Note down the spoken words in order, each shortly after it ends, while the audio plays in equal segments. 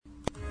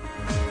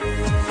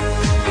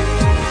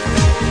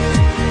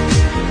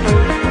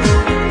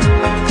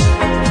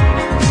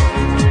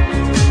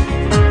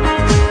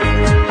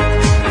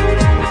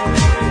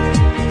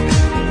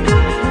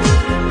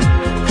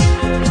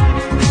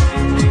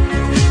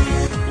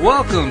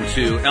Welcome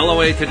to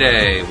LOA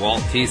Today.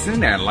 Walt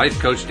and life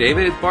coach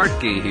David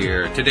Bartkey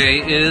here. Today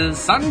is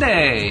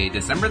Sunday,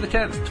 December the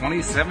 10th,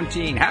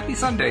 2017. Happy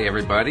Sunday,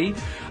 everybody.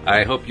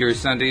 I hope your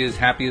Sunday is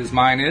happy as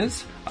mine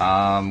is. We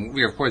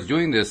are, of course,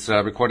 doing this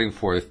recording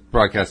for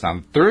broadcast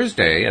on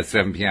Thursday at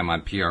 7 p.m.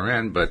 on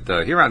PRN,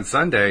 but here on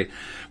Sunday,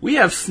 we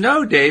have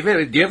snow,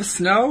 David. Do you have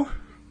snow?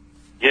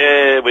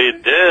 Yeah, we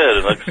did.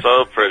 It looks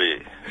so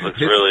pretty. It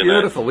looks really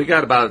beautiful. Nice. We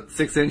got about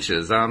 6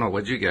 inches. I don't know.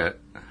 What'd you get?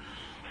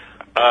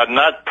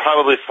 Not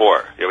probably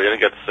 4. Yeah, we didn't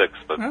get 6,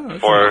 but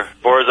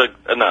four is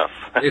enough.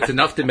 It's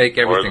enough to make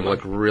everything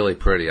look really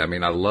pretty. I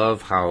mean, I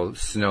love how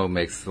snow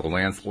makes the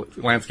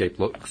landscape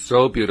look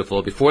so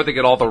beautiful. Before they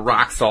get all the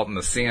rock salt and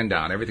the sand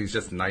down, everything's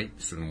just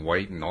nice and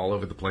white and all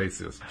over the place.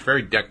 It's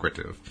very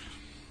decorative.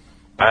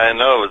 I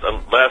know.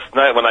 Last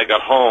night when I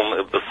got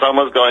home, the sun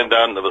was going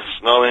down, it was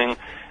snowing,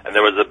 and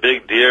there was a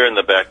big deer in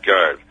the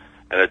backyard.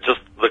 And it just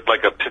looked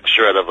like a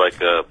picture out of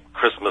like a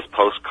Christmas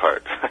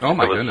postcard. Oh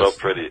my goodness. It was so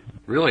pretty.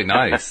 Really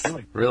nice.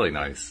 Really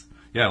nice.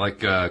 Yeah, like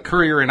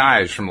Currier and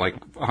Ives from like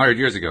 100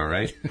 years ago,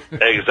 right?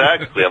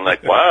 Exactly. I'm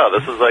like, wow,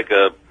 this is like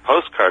a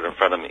postcard in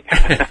front of me.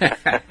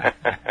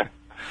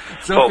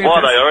 But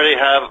Walt, I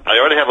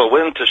already have a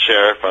win to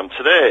share from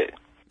today.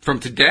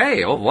 From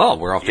today? Oh, well,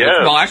 we're off to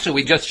yes. Well, actually,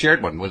 we just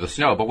shared one with the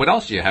snow, but what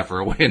else do you have for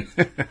a win?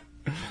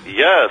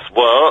 Yes,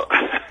 well,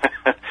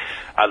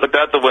 I looked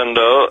out the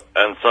window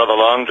and saw the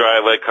long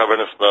driveway covered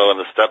in snow and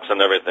the steps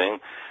and everything,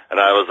 and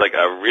I was like,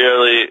 I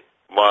really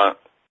want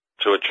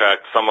to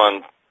attract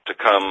someone to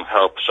come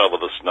help shovel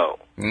the snow.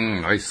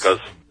 Nice.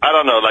 Because, I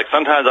don't know, like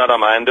sometimes I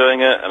don't mind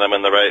doing it and I'm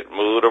in the right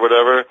mood or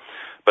whatever,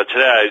 but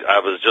today I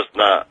was just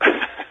not.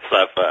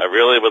 So I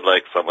really would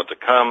like someone to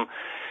come.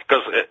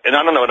 Because, and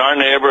I don't know, in our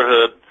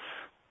neighborhood,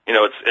 you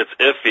know, it's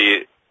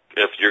iffy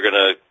if you're going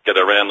to get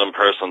a random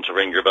person to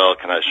ring your bell,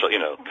 can I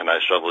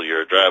shovel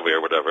your driveway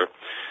or whatever.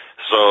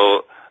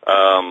 So,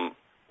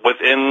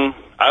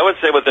 I would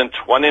say within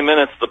 20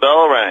 minutes, the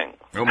bell rang.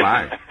 Oh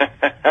my.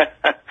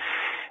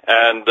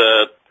 And,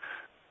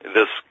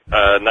 this,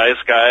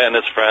 nice guy and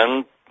his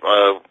friend,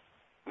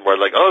 were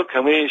like, oh,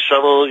 can we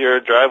shovel your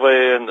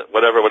driveway and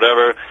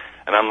whatever.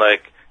 And I'm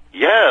like,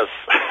 yes.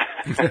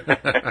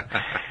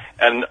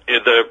 And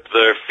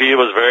their fee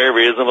was very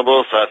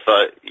reasonable, so I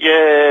thought,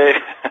 yay.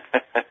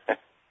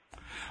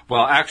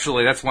 Well,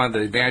 actually, that's one of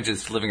the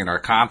advantages to living in our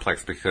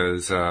complex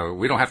because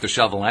we don't have to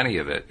shovel any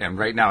of it. And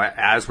right now,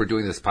 as we're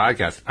doing this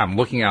podcast, I'm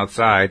looking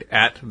outside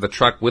at the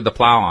truck with the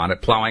plow on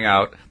it, plowing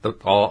out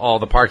all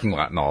the parking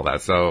lot and all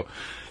that. So,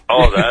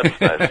 oh,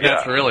 that's nice. Yeah.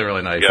 That's really,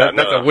 really nice. Yeah,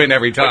 that's a win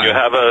every time.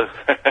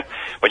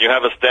 When you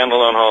have a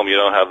standalone home, you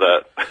don't have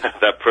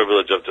that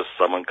privilege of just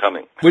someone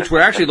coming. Which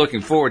we're actually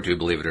looking forward to,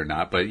 believe it or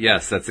not. But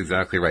yes, that's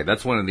exactly right.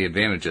 That's one of the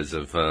advantages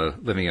of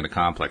living in a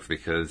complex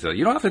because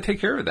you don't have to take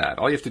care of that.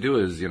 All you have to do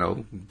is,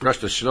 brush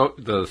the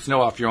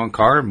snow off your own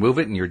car, move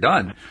it, and you're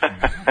done.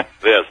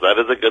 Yes, that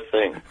is a good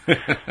thing.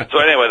 So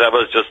anyway, that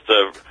was just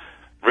a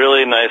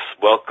really nice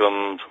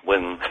welcome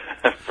win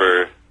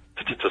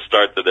to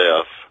start the day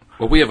off.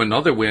 Well, we have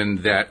another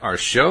win that our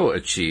show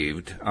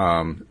achieved.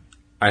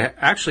 I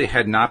actually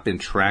had not been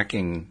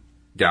tracking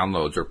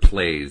downloads or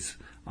plays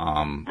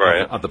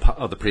of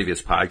the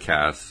previous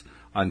podcasts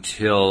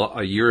until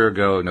a year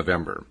ago,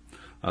 November.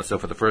 So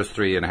for the first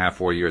 4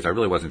 years, I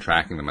really wasn't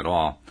tracking them at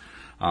all.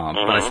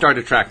 But I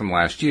started tracking them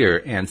last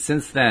year, and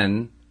since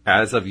then,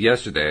 as of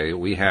yesterday,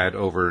 we had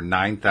over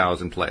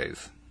 9,000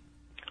 plays.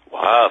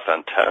 Wow,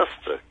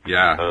 fantastic.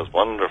 Yeah. That was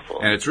wonderful.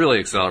 And it's really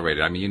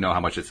accelerated. I mean, you know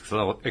how much it's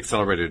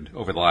accelerated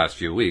over the last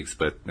few weeks,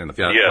 but in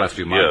the last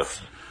few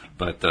months. Yes.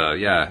 But,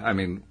 I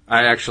mean,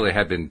 I actually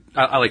had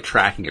I like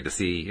tracking it to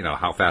see,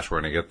 how fast we're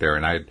going to get there.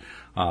 And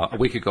a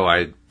week ago,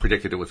 I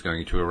predicted it was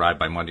going to arrive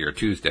by Monday or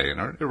Tuesday, and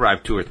it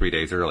arrived 2 or 3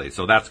 days early.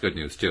 So that's good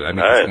news, too. I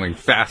mean, It's going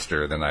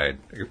faster than I had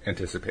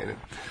anticipated.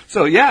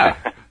 So, yeah,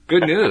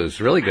 good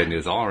news. Really good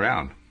news all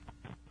around.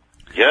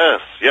 Yes.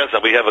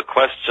 And we have a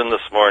question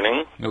this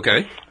morning.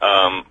 Okay.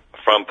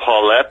 From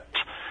Paulette,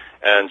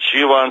 and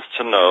she wants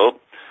to know,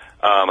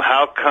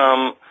 how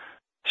come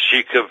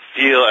she could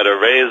feel at a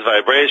raised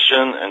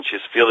vibration and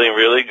she's feeling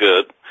really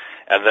good,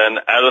 and then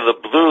out of the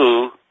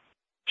blue,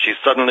 she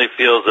suddenly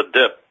feels a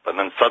dip, and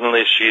then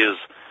suddenly she's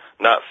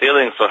not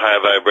feeling so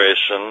high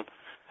vibration,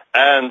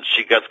 and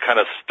she gets kind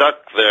of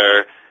stuck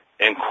there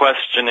in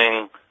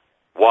questioning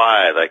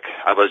why. Like,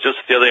 I was just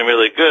feeling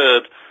really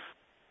good,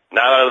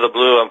 now out of the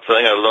blue I'm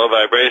feeling a low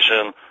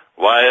vibration,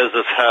 why is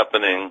this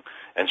happening?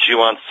 And she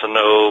wants to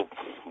know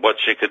what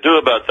she could do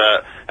about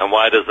that, and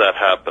why does that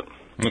happen?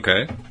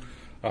 Okay.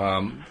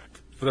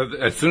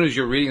 As soon as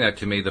you're reading that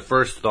to me, the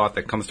first thought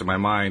that comes to my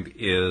mind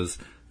is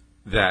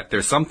that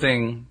there's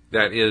something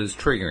that is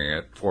triggering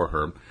it for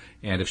her,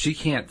 and if she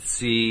can't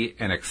see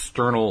an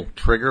external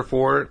trigger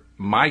for it,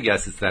 my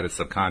guess is that it's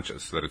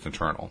subconscious, that it's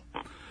internal,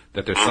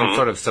 that there's some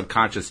sort of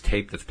subconscious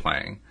tape that's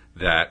playing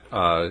that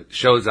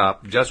shows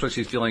up just when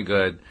she's feeling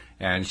good,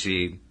 and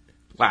she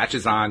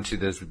latches on to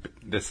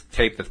this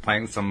tape that's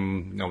playing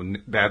some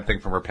bad thing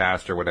from her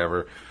past or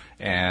whatever,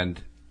 and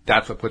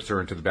that's what puts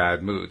her into the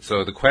bad mood.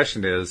 So the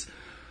question is,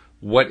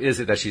 what is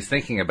it that she's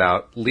thinking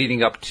about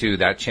leading up to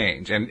that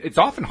change. And it's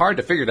often hard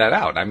to figure that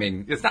out. I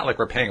mean, it's not like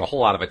we're paying a whole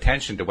lot of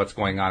attention to what's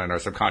going on in our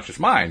subconscious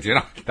minds. You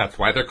know, that's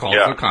why they're called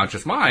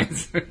subconscious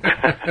minds. Well,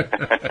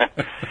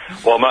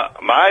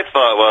 my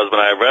thought was,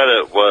 when I read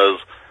it, was,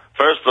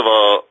 first of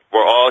all,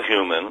 we're all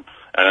human,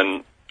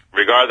 and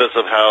regardless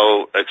of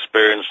how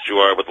experienced you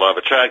are with law of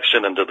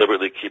attraction and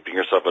deliberately keeping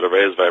yourself at a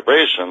raised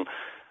vibration,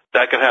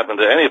 that can happen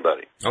to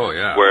anybody. Oh,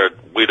 yeah. Where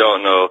we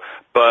don't know.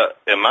 But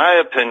in my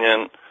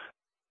opinion,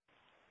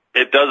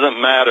 it doesn't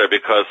matter,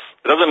 because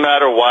it doesn't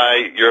matter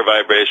why your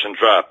vibration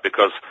dropped,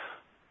 because,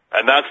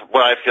 and that's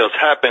what I feel is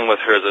happening with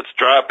her, is it's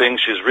dropping,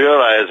 she's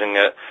realizing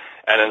it,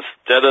 and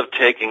instead of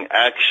taking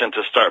action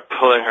to start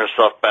pulling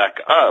herself back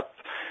up,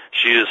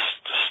 she's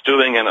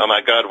stewing in, oh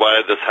my God,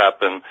 why did this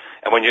happen?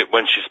 And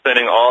when she's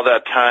spending all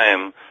that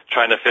time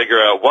trying to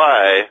figure out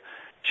why,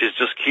 she's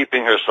just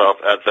keeping herself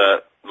at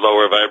that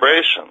lower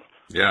vibration.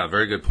 Yeah,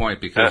 very good point,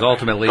 because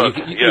ultimately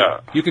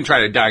you can try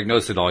to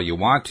diagnose it all you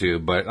want to,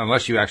 but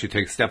unless you actually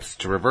take steps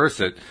to reverse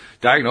it,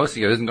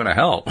 diagnosing it isn't going to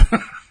help.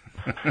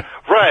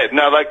 Right.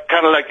 Now,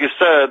 kind of like you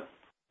said,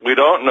 we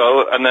don't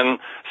know, and then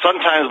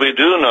sometimes we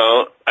do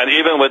know, and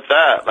even with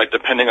that,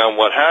 depending on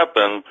what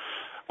happened,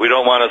 we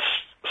don't want to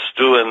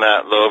stew in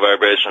that low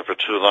vibration for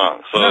too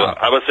long. So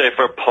I would say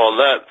for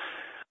Paulette,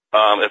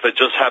 if it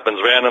just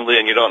happens randomly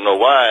and you don't know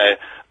why,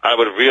 I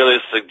would really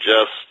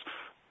suggest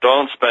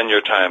don't spend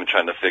your time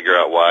trying to figure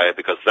out why,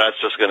 because that's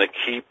just going to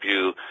keep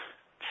you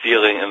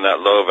feeling in that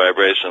low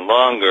vibration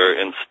longer.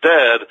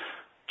 Instead,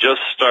 just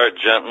start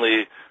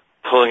gently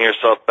pulling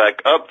yourself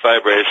back up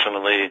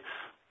vibrationally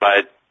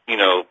by,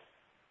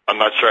 I'm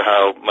not sure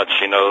how much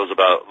she knows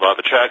about law of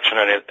attraction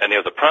or any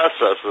of the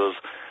processes,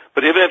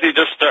 but even if you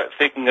just start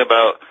thinking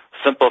about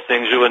simple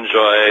things you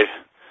enjoy,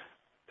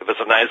 if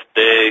it's a nice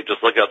day,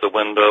 just look out the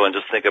window and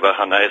just think about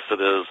how nice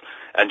it is,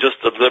 and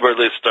just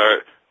deliberately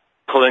start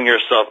pulling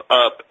yourself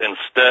up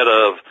instead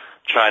of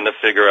trying to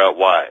figure out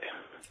why.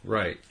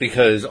 Right.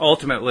 Because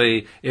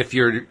ultimately, if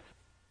you're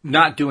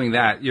not doing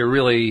that, you're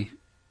really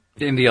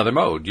in the other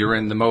mode. You're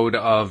in the mode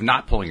of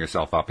not pulling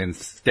yourself up and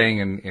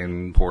staying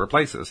in poorer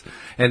places.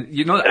 And,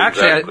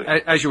 actually,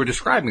 as you were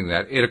describing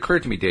that, it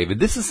occurred to me, David,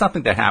 this is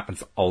something that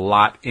happens a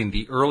lot in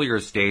the earlier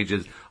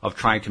stages of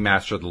trying to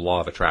master the law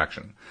of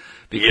attraction.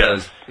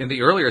 Because in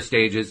the earlier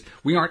stages,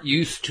 we aren't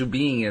used to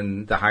being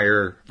in the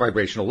higher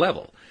vibrational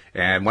level.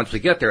 And once we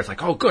get there, it's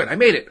like, oh, good, I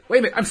made it. Wait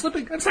a minute, I'm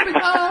slipping.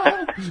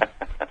 Oh!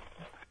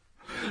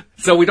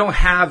 So we don't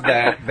have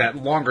that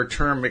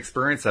longer-term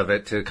experience of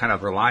it to kind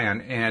of rely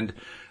on. And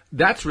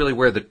that's really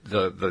where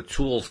the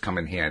tools come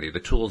in handy,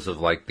 the tools of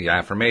the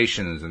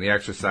affirmations and the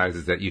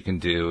exercises that you can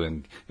do,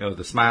 and,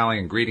 the smiling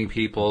and greeting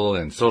people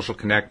and social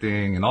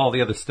connecting and all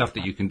the other stuff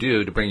that you can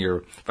do to bring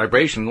your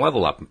vibration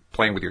level up,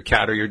 playing with your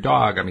cat or your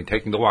dog. I mean,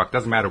 taking the walk,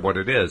 doesn't matter what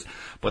it is.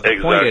 But the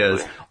point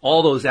is,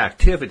 all those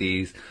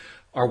activities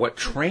are what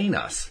train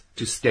us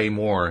to stay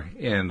more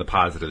in the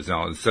positive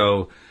zone.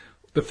 So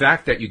the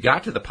fact that you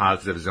got to the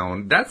positive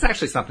zone, that's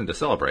actually something to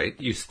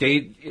celebrate. You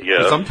stayed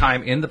for some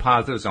time in the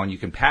positive zone. You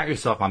can pat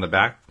yourself on the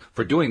back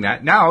for doing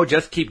that. Now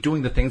just keep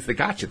doing the things that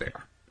got you there.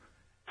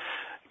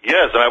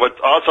 Yes, and I would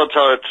also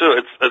tell her too,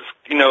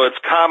 it's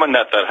common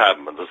that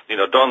happens.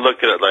 Don't look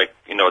at it like,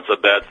 it's a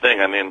bad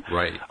thing. I mean,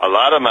 a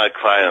lot of my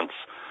clients,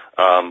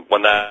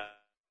 when that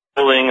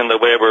pulling and the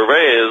way we're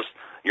raised,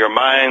 your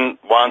mind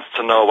wants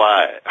to know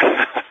why.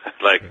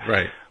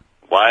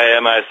 Why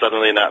am I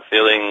suddenly not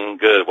feeling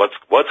good?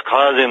 What's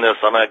causing this?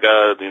 Oh my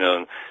God,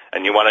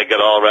 and you want to get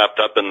all wrapped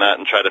up in that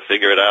and try to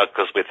figure it out,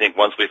 because we think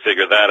once we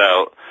figure that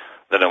out,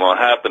 then it won't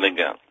happen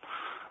again.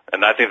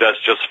 And I think that's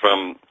just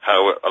from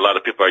how a lot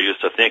of people are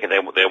used to thinking.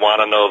 They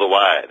want to know the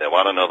why. They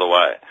want to know the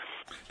why.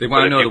 They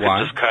want to know the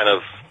why. Just kind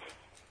of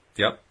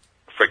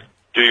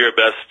do your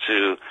best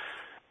to,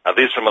 at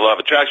least from a law of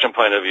attraction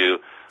point of view,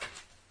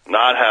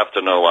 not have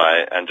to know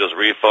why, and just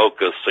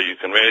refocus so you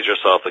can raise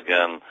yourself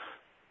again.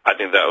 I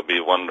think that would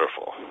be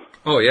wonderful.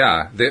 Oh,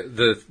 yeah.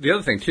 The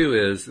other thing, too,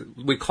 is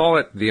we call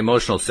it the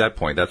emotional set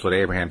point. That's what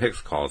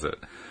Abraham-Hicks calls it.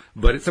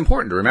 But it's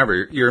important to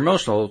remember your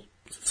emotional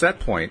set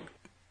point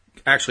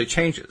actually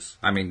changes.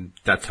 I mean,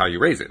 that's how you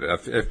raise it.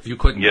 If you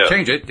couldn't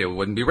change it, it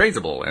wouldn't be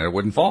raisable and it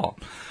wouldn't fall.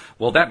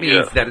 Well, that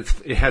means that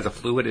it has a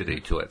fluidity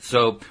to it.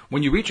 So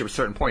when you reach a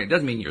certain point, it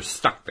doesn't mean you're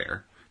stuck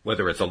there.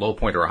 Whether it's a low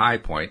point or a high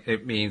point,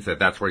 it means that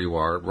that's where you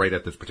are right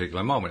at this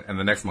particular moment. And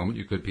the next moment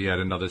you could be at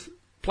another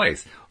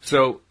place.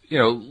 So,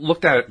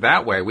 looked at it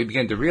that way, we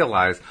begin to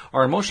realize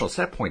our emotional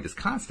set point is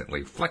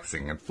constantly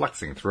flexing and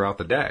fluxing throughout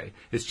the day.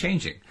 It's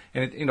changing.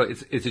 And,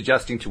 it's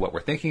adjusting to what we're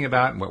thinking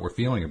about and what we're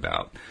feeling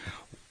about.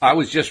 I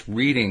was just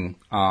reading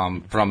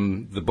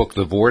from the book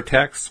The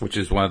Vortex, which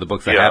is one of the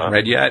books I haven't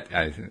read yet.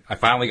 I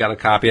finally got a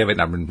copy of it,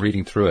 and I've been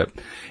reading through it.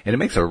 And it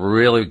makes a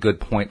really good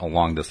point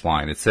along this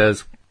line. It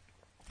says,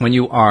 when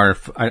you are,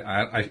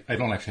 I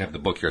don't actually have the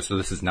book here, so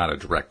this is not a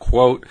direct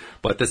quote,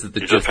 but this is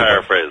the gist.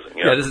 Paraphrasing.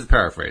 Yeah, this is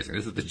paraphrasing.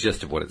 This is the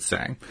gist of what it's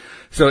saying.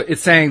 So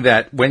it's saying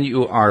that when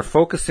you are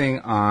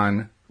focusing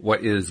on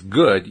what is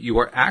good, you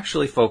are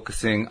actually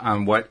focusing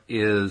on what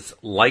is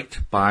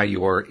liked by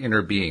your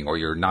inner being or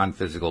your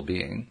non-physical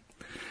being.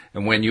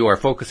 And when you are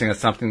focusing on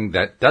something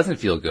that doesn't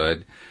feel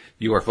good,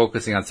 you are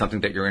focusing on something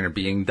that your inner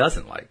being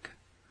doesn't like,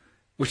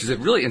 which is a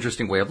really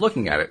interesting way of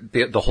looking at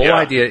it. The whole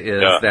idea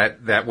is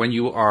that when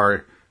you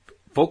are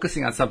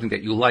focusing on something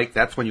that you like,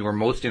 that's when you are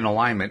most in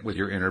alignment with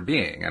your inner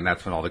being, and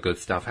that's when all the good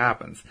stuff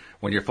happens.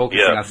 When you're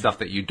focusing on stuff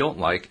that you don't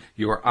like,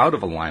 you are out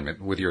of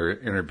alignment with your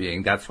inner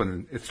being. That's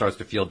when it starts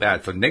to feel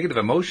bad. So negative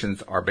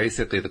emotions are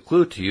basically the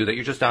clue to you that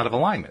you're just out of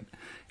alignment.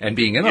 And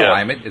being in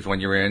alignment is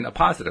when you're in a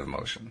positive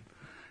emotion.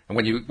 And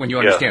when you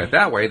understand it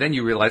that way, then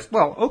you realize,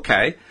 well,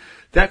 okay,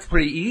 that's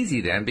pretty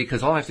easy then,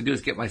 because all I have to do is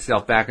get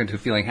myself back into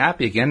feeling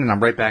happy again, and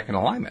I'm right back in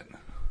alignment.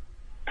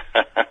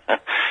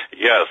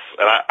 Yes,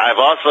 and I've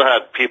also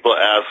had people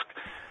ask,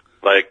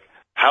 like,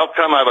 how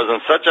come I was in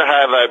such a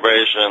high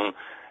vibration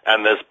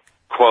and this,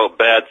 quote,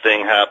 bad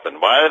thing happened?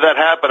 Why did that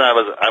happen? I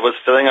was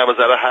feeling I was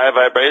at a high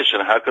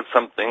vibration. How could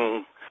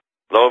something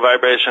low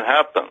vibration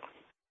happen?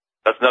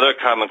 That's another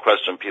common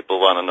question people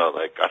want to know.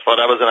 Like, I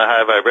thought I was in a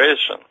high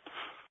vibration.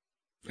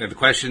 And the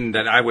question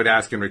that I would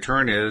ask in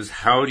return is,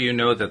 how do you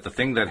know that the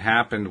thing that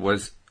happened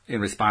was in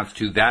response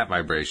to that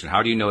vibration?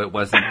 How do you know it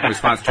wasn't in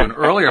response to an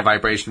earlier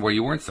vibration where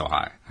you weren't so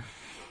high?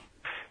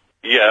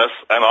 Yes,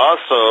 and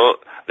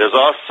also, there's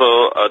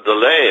also a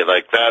delay,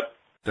 like that.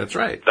 That's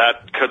right.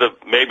 That could have,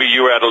 maybe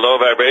you were at a low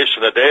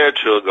vibration a day or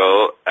two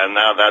ago, and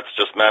now that's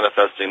just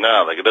manifesting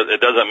now. Like, it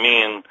doesn't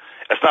mean,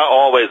 it's not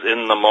always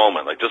in the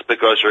moment. Like, just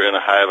because you're in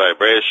a high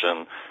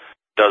vibration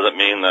doesn't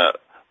mean that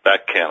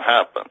that can't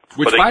happen.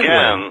 Which, but by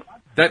again, the way,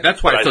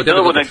 that's why it's so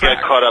difficult to track. I still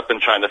wouldn't get caught up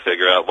in trying to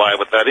figure out why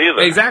with that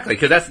either. Exactly,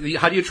 because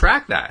how do you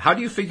track that? How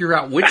do you figure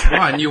out which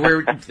one you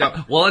were?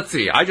 Well, let's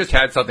see. I just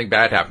had something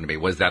bad happen to me.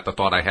 Was that the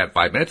thought I had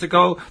 5 minutes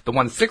ago, the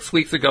one 6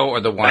 weeks ago,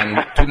 or the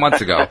one 2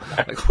 months ago?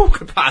 Like, who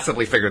could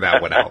possibly figure that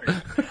one out?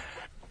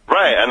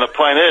 Right, and the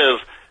point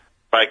is,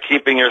 by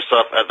keeping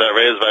yourself at that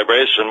raised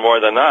vibration more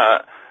than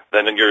not,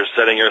 then you're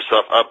setting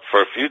yourself up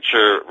for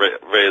future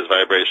raised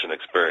vibration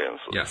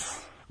experiences.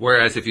 Yes.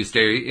 Whereas if you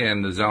stay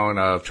in the zone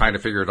of trying to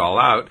figure it all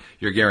out,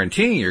 you're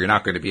guaranteeing you're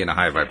not going to be in a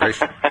high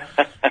vibration.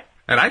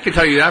 And I can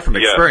tell you that from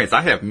experience. I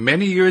have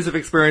many years of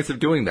experience of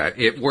doing that.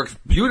 It works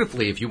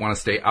beautifully if you want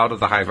to stay out of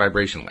the high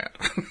vibration land.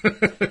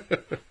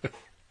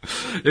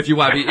 If you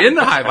want to be in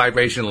the high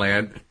vibration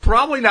land,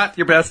 probably not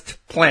your best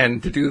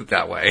plan to do it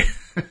that way.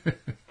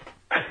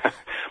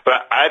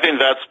 But I think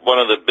that's one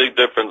of the big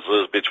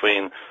differences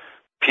between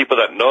people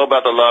that know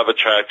about the law of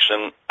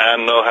attraction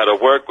and know how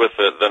to work with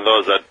it than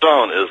those that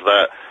don't, is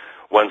that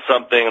when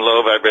something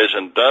low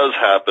vibration does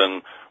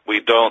happen,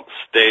 we don't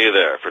stay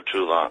there for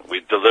too long.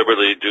 We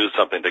deliberately do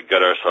something to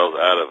get ourselves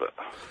out of it.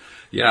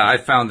 Yeah, I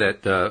found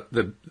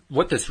that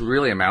what this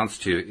really amounts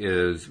to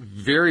is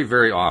very,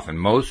 very often,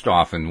 most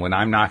often, when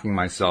I'm knocking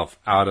myself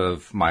out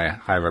of my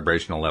high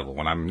vibrational level,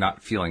 when I'm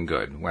not feeling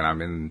good, when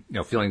I'm in,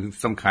 feeling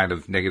some kind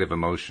of negative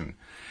emotion,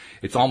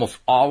 it's almost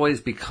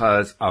always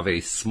because of a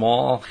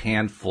small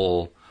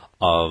handful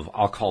of,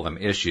 I'll call them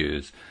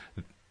issues.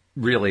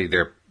 Really,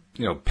 they're,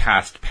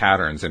 past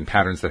patterns and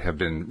patterns that have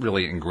been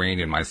really ingrained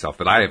in myself,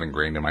 that I have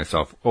ingrained in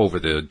myself over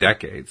the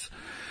decades.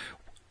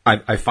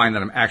 I find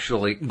that I'm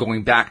actually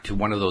going back to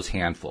one of those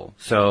handful.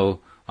 So,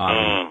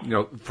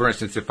 for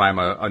instance, if I'm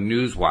a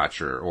news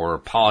watcher or a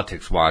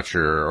politics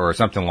watcher or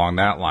something along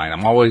that line,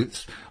 I'm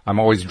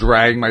always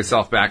dragging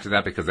myself back to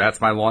that because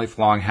that's my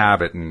lifelong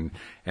habit.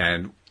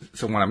 And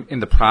so when I'm in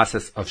the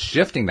process of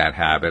shifting that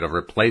habit, of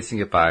replacing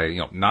it by,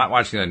 not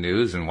watching the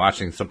news and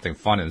watching something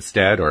fun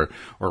instead, or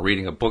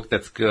reading a book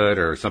that's good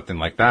or something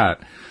like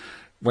that,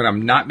 when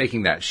I'm not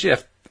making that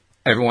shift,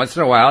 every once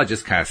in a while, it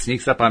just kind of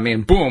sneaks up on me,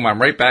 and boom,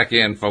 I'm right back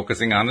in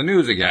focusing on the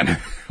news again,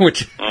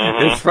 which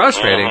is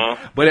frustrating.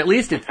 But at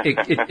least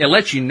it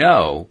lets you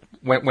know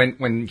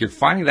when you're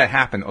finding that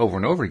happen over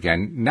and over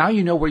again. Now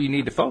you know where you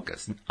need to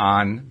focus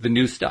on the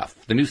new stuff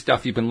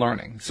you've been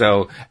learning.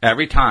 So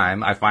every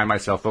time I find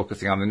myself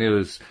focusing on the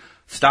news,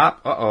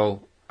 stop.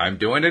 I'm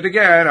doing it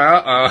again.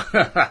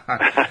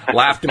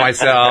 Laugh to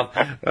myself.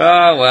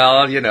 Oh,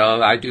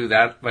 well, I do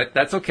that, but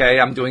that's okay.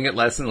 I'm doing it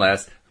less and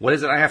less. What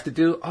is it I have to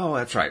do? Oh,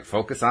 that's right.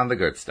 Focus on the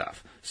good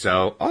stuff.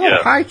 So,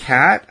 Hi,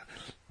 cat.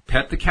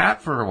 Pet the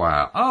cat for a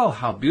while. Oh,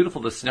 how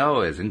beautiful the snow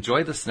is.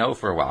 Enjoy the snow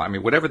for a while. I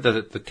mean, whatever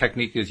the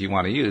technique is you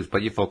want to use,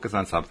 but you focus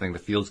on something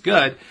that feels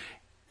good,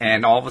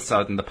 and all of a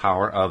sudden the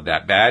power of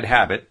that bad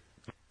habit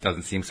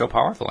doesn't seem so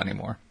powerful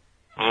anymore.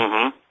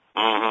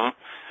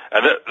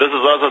 And this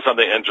is also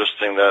something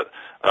interesting that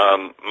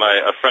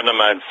a friend of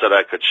mine said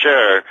I could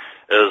share,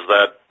 is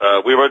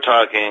that we were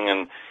talking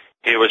and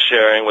he was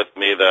sharing with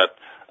me that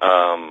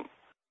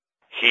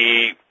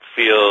he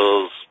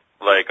feels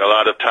like a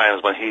lot of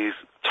times when he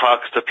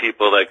talks to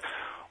people, like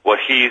what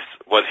his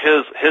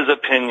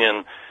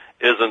opinion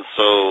isn't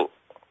so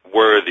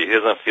worthy. He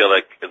doesn't feel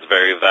like it's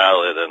very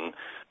valid, and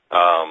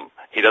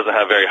he doesn't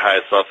have very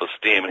high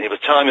self-esteem. And he was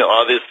telling me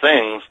all these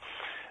things,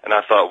 and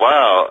I thought,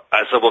 wow.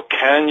 I said, well,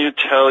 can you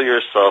tell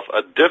yourself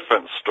a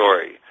different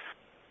story?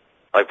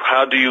 Like,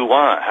 how do you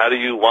want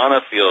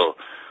to feel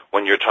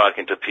when you're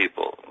talking to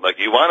people. Like,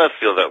 you want to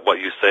feel that what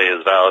you say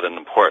is valid and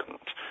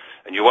important,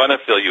 and you want to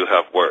feel you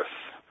have worth.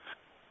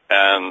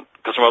 And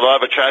because from a law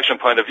of attraction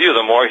point of view,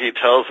 the more he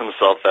tells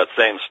himself that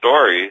same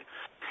story,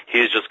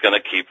 he's just going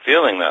to keep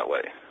feeling that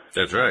way.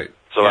 That's right.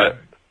 So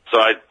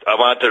I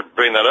wanted to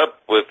bring that up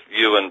with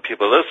you and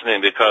people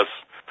listening, because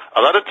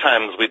a lot of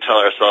times we tell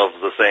ourselves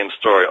the same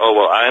story. Oh,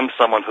 well, I'm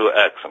someone who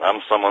X and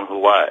I'm someone who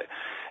Y.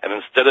 And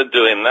instead of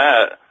doing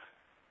that,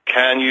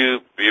 can you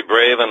be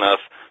brave enough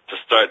to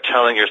start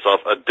telling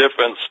yourself a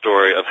different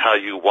story of how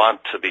you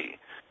want to be,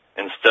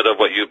 instead of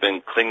what you've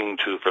been clinging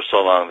to for so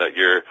long, that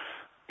you're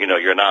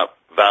not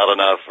valid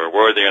enough or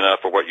worthy enough,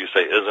 or what you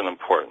say isn't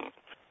important.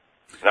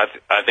 And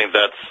I think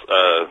that's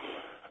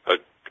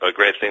a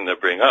great thing to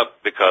bring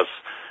up, because,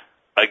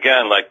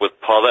 again, like with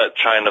Paulette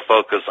trying to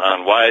focus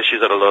on why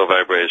she's at a low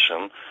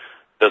vibration,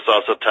 this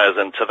also ties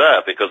into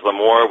that, because the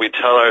more we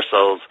tell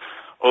ourselves,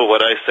 oh,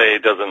 what I say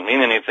doesn't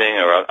mean anything,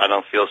 or I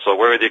don't feel so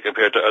worthy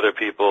compared to other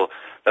people,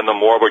 then the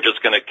more we're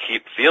just going to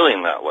keep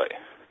feeling that way.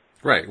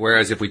 Right.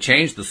 Whereas if we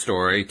change the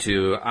story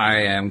to,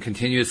 I am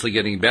continuously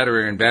getting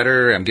better and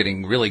better, I'm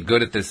getting really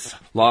good at this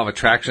law of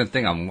attraction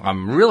thing,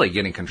 I'm really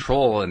getting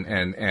control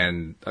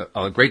and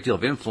a great deal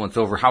of influence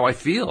over how I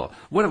feel.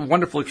 What a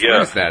wonderful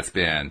experience that's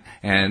been.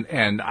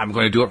 And I'm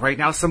going to do it right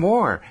now some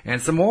more,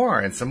 and some more,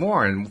 and some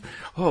more. And,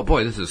 oh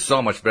boy, this is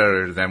so much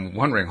better than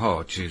wondering,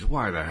 oh geez,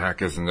 why the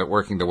heck isn't it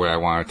working the way I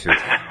want it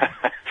to?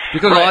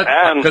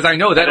 Because I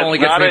know that only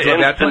gets me to a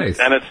bad place.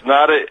 And it's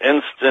not an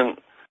instant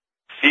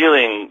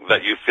feeling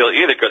that you feel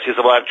either, because he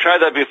said, well, I've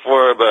tried that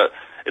before, but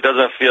it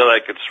doesn't feel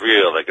like it's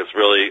real. Like, it's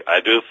really, I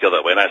do feel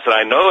that way. And I said,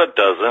 I know it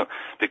doesn't,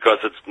 because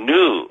it's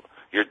new.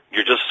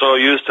 You're just so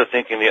used to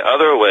thinking the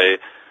other way.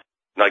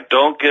 Like,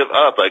 don't give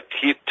up. Like,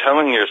 keep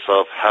telling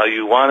yourself how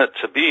you want it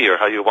to be, or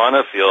how you want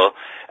to feel,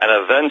 and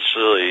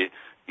eventually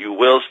you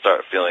will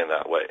start feeling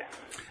that way.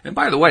 And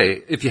by the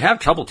way, if you have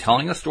trouble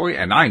telling a story,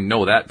 and I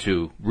know that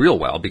too real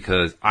well,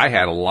 because I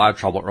had a lot of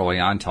trouble early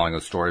on telling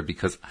a story,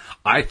 because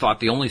I thought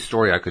the only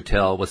story I could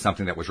tell was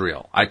something that was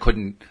real. I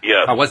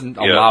wasn't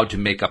allowed to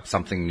make up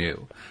something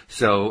new.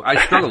 So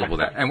I struggled with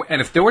that.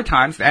 And if there were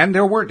times, and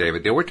there were,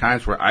 David, there were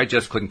times where I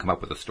just couldn't come up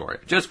with a story.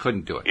 Just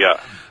couldn't do it. Yeah.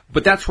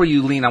 But that's where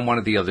you lean on one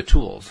of the other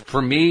tools.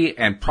 For me,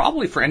 and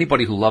probably for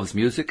anybody who loves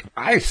music,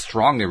 I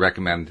strongly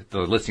recommend the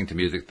listening to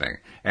music thing.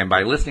 And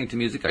by listening to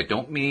music, I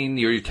don't mean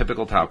your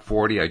typical top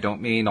 40. I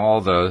don't mean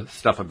all the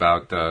stuff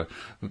about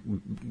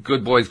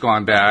good boys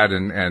gone bad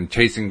and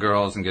chasing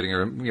girls and getting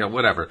her,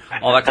 whatever,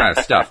 all that kind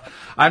of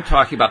stuff. I'm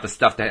talking about the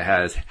stuff that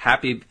has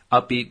happy,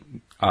 upbeat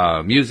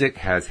music,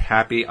 has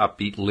happy,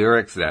 upbeat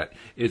lyrics, that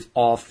is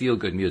all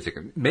feel-good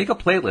music. Make a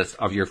playlist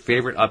of your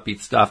favorite upbeat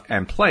stuff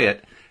and play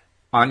it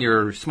on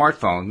your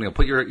smartphone.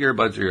 Put your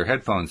earbuds or your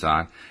headphones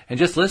on and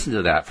just listen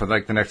to that for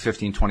like the next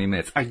 15, 20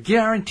 minutes. I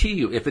guarantee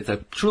you, if it's a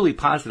truly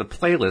positive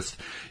playlist,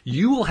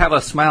 you will have a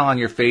smile on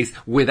your face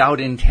without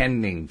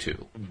intending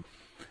to.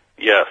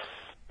 Yes,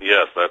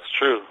 that's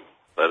true.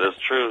 That is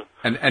true.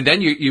 And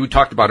then you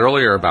talked about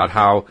earlier about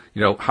how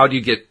do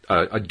you get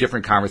a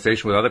different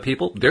conversation with other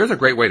people? There's a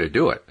great way to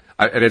do it.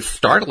 And it's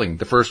startling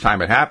the first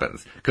time it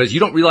happens, because you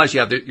don't realize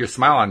you have your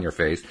smile on your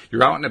face.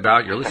 You're out and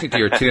about, you're listening to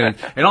your tune,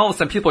 and all of a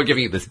sudden people are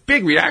giving you this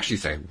big reaction. You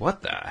say,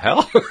 what the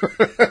hell?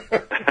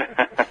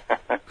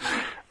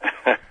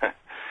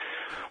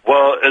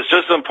 Well, it's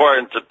just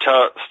important to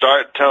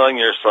start telling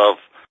yourself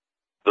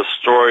the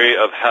story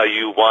of how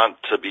you want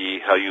to be,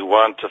 how you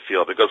want to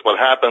feel, because what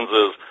happens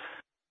is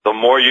the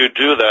more you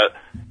do that,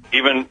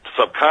 even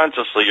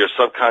subconsciously, your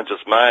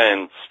subconscious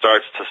mind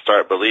starts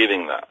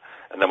believing that.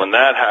 And then when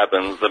that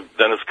happens,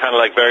 then it's kind of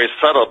like very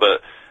subtle, but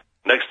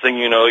next thing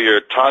you know,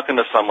 you're talking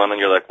to someone and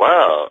you're like,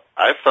 wow,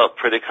 I felt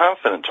pretty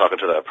confident talking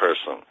to that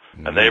person.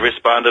 Mm-hmm. And they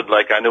responded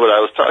like I knew what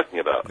I was talking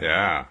about.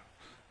 Yeah,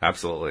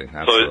 absolutely.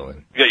 So,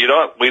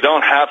 we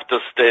don't have to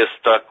stay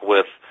stuck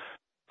with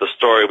the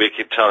story we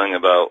keep telling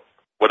about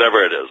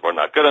whatever it is. We're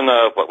not good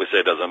enough, what we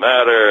say doesn't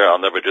matter, I'll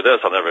never do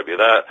this, I'll never be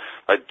that.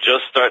 Like,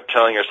 just start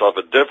telling yourself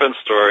a different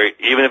story,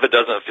 even if it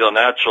doesn't feel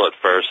natural at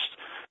first,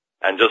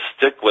 and just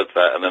stick with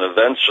that, and then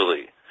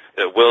eventually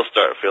it will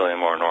start feeling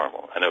more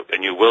normal,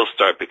 and you will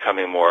start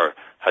becoming more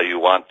how you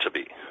want to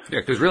be.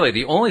 Yeah, because really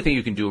the only thing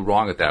you can do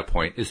wrong at that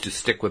point is to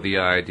stick with the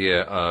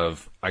idea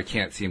of, I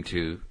can't seem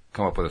to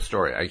come up with a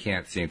story. I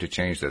can't seem to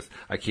change this.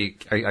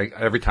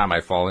 Every time I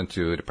fall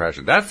into a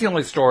depression. That's the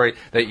only story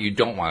that you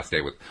don't want to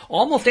stay with.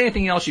 Almost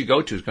anything else you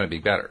go to is going to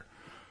be better.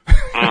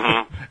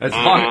 Mm-hmm. as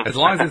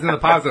long as it's in the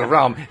positive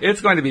realm,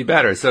 it's going to be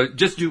better. So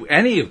just do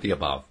any of the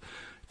above.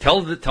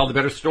 Tell the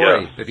better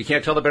story. Yeah. If you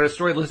can't tell the better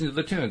story, listen to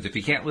the tunes. If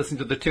you can't listen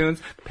to the tunes,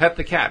 pet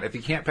the cat. If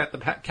you can't pet the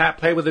cat,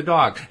 play with the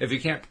dog. If you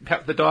can't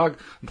pet the dog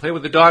and play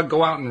with the dog,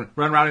 go out and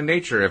run around in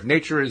nature. If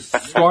nature is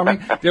storming,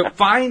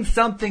 find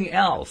something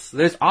else.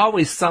 There's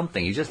always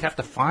something. You just have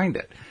to find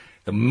it.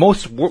 The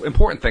most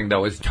important thing,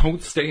 though, is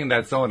don't stay in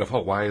that zone of,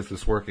 why is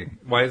this working?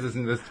 Why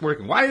isn't this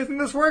working? Why isn't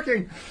this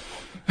working?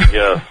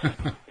 Yes.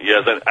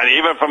 Yes. And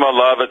even from a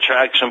law of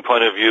attraction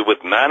point of view with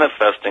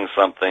manifesting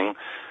something,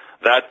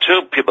 that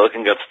too, people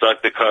can get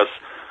stuck, because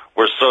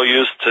we're so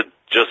used to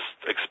just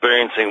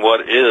experiencing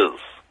what is.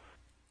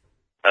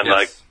 And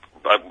Yes.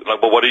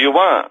 well, what do you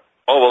want?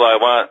 Oh, well, I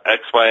want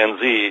X, Y, and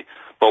Z,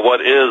 but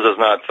what is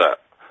not that.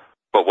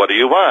 But what do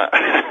you want?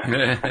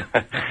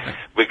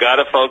 We got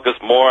to focus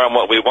more on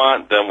what we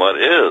want than what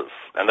is.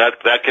 And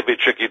that could be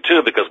tricky,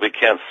 too, because we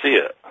can't see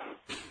it.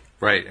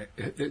 Right.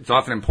 It's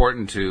often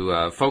important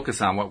to focus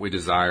on what we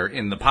desire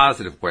in the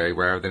positive way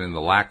rather than in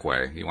the lack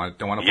way. You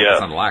don't want to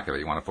focus on the lack of it.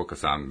 You want to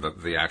focus on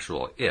the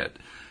actual it.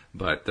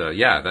 But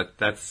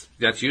that's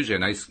usually a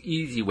nice,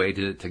 easy way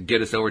to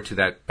get us over to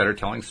that better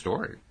telling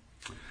story.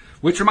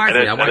 Which reminds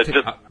me,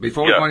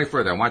 before we go any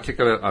further, I want to take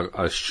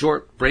a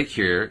short break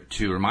here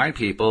to remind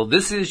people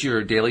this is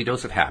your daily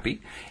dose of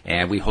happy,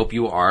 and we hope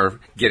you are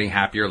getting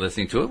happier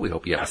listening to it. We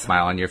hope you have a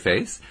smile on your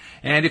face.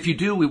 And if you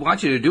do, we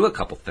want you to do a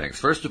couple things.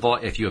 First of all,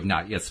 if you have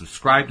not yet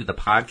subscribed to the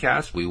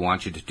podcast, we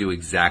want you to do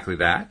exactly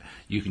that.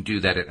 You can do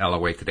that at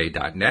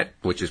loatoday.net,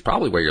 which is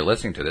probably where you're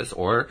listening to this,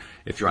 or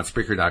if you're on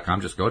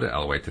Spreaker.com, just go to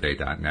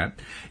loatoday.net.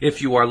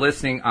 If you are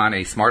listening on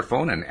a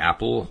smartphone, an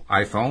Apple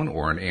iPhone,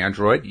 or an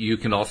Android, you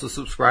can also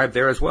subscribe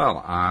there as well.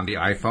 On the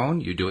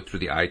iPhone, you do it through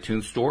the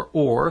iTunes Store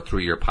or through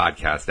your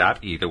podcast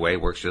app. Either way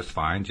works just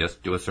fine.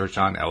 Just do a search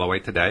on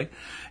LOA Today.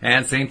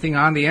 And same thing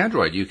on the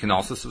Android. You can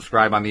also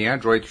subscribe on the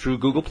Android through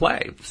Google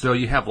Play. So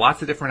you have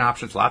lots of different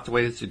options, lots of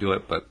ways to do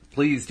it, but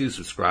please do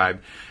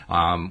subscribe.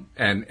 And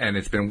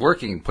it's been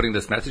working, putting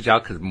this message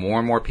out because more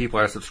and more people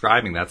are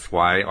subscribing. That's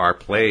why our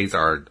plays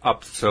are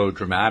up so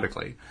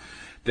dramatically.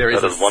 That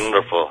is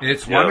wonderful.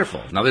 It's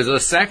wonderful. Now, there's a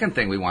second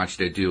thing we want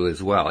you to do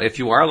as well. If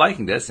you are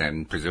liking this,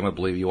 and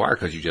presumably you are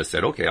because you just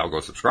said, okay, I'll go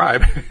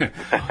subscribe.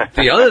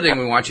 The other thing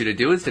we want you to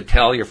do is to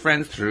tell your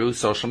friends through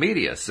social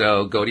media.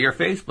 So go to your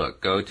Facebook,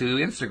 go to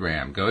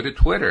Instagram, go to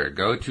Twitter,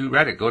 go to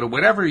Reddit, go to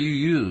whatever you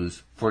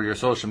use for your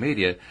social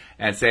media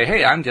and say,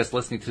 hey, I'm just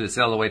listening to this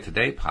LOA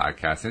Today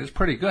podcast, and it's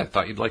pretty good.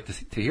 Thought you'd like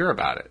to hear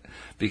about it.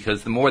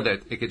 Because the more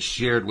that it gets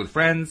shared with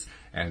friends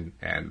and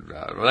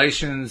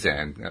relations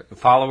and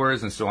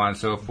followers and so on and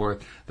so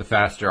forth, the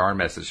faster our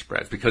message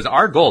spreads. Because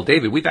our goal,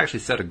 David, we've actually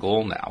set a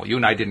goal now. You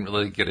and I didn't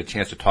really get a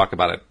chance to talk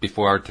about it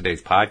before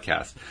today's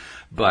podcast.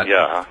 But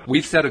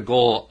we've set a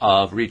goal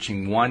of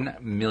reaching 1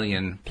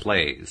 million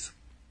plays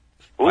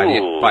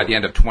by the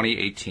end of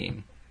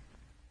 2018.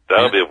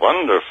 That would be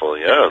wonderful,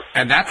 yes.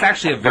 And that's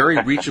actually a very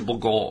reachable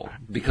goal,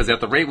 because at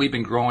the rate we've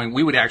been growing,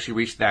 we would actually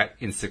reach that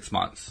in 6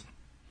 months.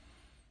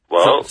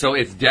 Well, so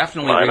it's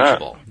definitely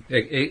reachable.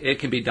 It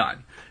can be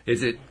done.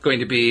 Is it going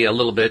to be a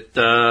little bit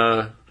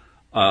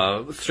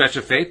stretch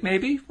of faith,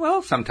 maybe?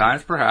 Well,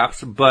 sometimes,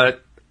 perhaps,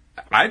 but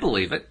I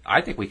believe it.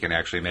 I think we can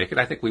actually make it.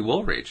 I think we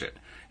will reach it.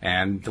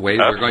 And the way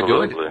that we're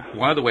going to do it,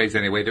 one of the ways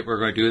anyway that we're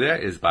going to do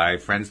that is by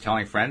friends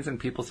telling friends and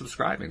people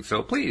subscribing.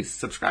 So please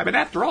subscribe. And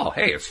after all,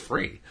 hey, it's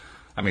free.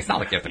 I mean, it's not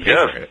like you have to pay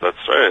for it. Yes, that's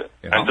right.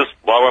 You know? And just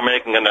while we're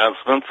making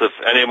announcements, if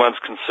anyone's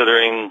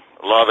considering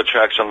Law of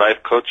Attraction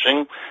life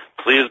coaching,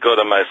 please go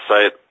to my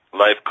site,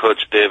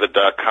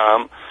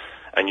 lifecoachdavid.com,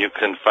 and you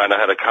can find out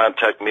how to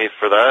contact me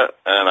for that.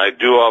 And I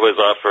do always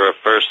offer a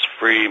first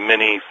free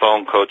mini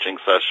phone coaching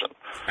session.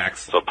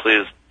 Excellent. So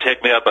please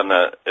take me up on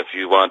that if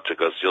you want to,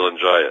 because you'll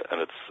enjoy it,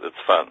 and it's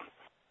fun.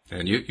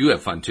 And you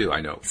have fun too,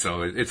 I know.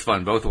 So it's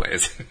fun both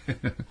ways.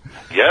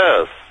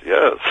 Yes.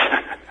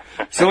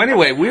 So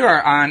anyway, we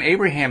are on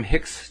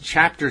Abraham-Hicks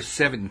chapter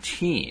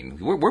 17.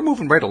 We're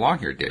moving right along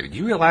here, David.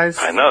 You realize?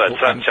 I know.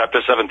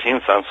 Chapter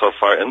 17 sounds so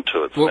far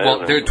into it.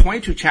 Well, there are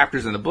 22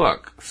 chapters in the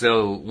book,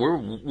 so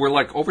we're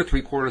like over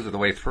 3/4 of the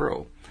way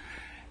through.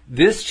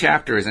 This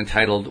chapter is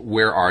entitled,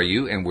 Where Are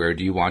You and Where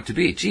Do You Want to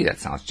Be? Gee, that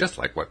sounds just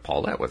like what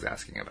Paulette was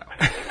asking about.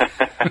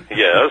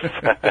 Yes.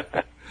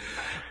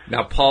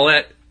 Now,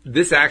 Paulette,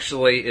 this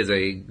actually is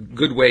a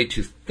good way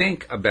to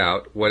think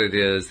about what it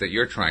is that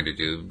you're trying to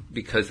do,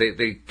 because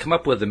they come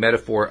up with the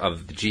metaphor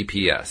of the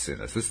GPS in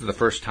this. This is the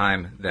first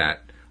time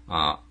that,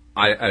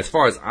 as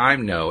far as I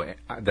know,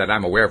 that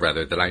I'm aware of,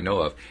 rather, that I know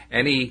of,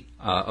 any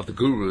of the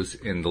gurus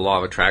in the law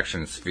of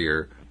attraction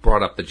sphere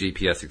brought up the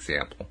GPS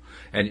example.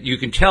 And you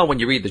can tell when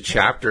you read the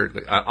chapter.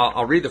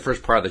 I'll read the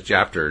first part of the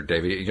chapter,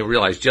 David, and you'll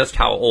realize just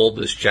how old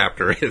this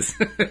chapter is.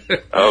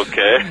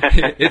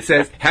 Okay. It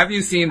says, have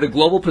you seen the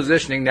global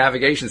positioning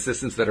navigation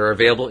systems that are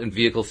available in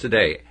vehicles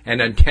today? An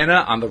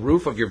antenna on the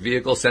roof of your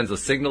vehicle sends a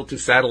signal to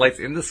satellites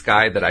in the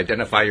sky that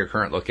identify your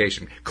current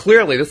location.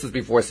 Clearly, this is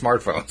before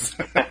smartphones.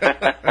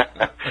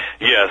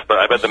 Yes, but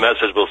I bet the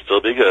message will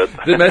still be good.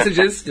 The message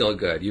is still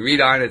good. You read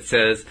on, it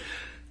says,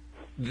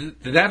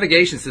 the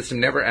navigation system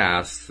never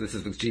asks, this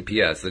is the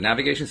GPS, the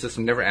navigation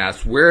system never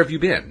asks, where have you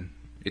been?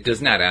 It does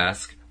not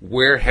ask,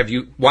 why have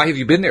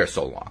you been there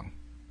so long?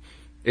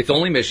 Its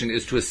only mission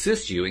is to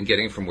assist you in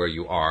getting from where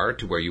you are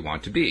to where you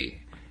want to be.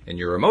 And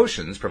your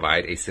emotions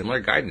provide a similar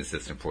guidance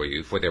system for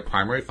you, for their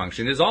primary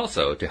function is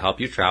also to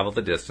help you travel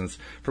the distance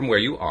from where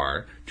you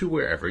are to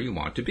wherever you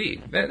want to be.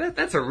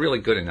 That's a really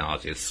good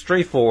analogy. It's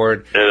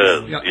straightforward. It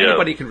is.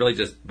 Anybody can really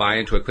just buy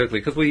into it quickly,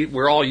 because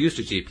we're all used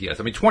to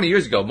GPS. I mean, 20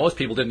 years ago, most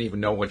people didn't even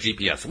know what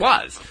GPS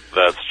was.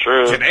 That's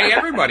true. Today,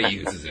 everybody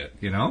uses it,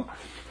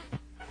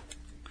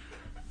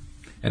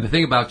 And the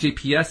thing about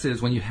GPS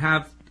is when you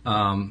have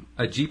a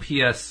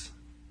GPS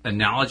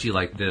analogy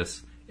like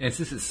this, and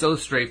since it's so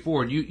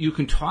straightforward, you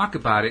can talk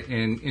about it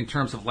in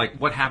terms of like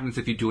what happens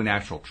if you do an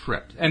actual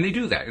trip. And they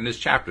do that in this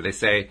chapter. They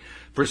say,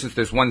 for instance,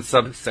 there's one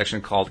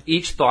subsection called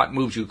Each Thought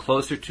Moves You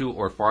Closer to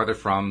or Farther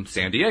from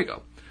San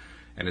Diego.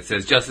 And it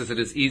says, just as it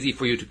is easy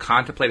for you to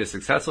contemplate a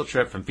successful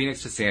trip from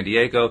Phoenix to San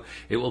Diego,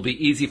 it will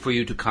be easy for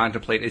you to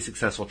contemplate a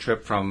successful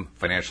trip from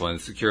financial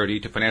insecurity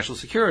to financial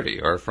security,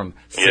 or from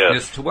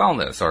sickness to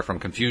wellness, or from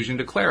confusion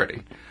to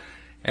clarity.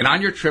 And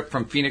on your trip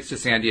from Phoenix to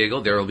San Diego,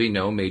 there will be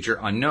no major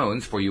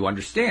unknowns, for you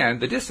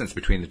understand the distance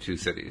between the two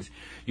cities.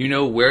 You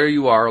know where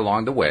you are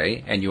along the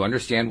way, and you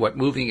understand what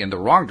moving in the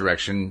wrong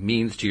direction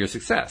means to your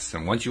success.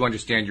 And once you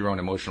understand your own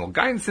emotional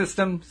guidance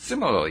system,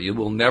 similarly, you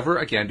will never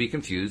again be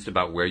confused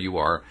about where you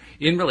are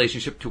in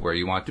relationship to where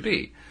you want to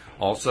be.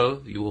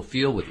 Also, you will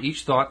feel with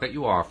each thought that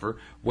you offer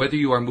whether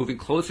you are moving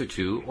closer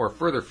to or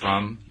further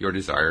from your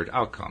desired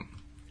outcome.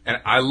 And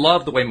I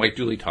love the way Mike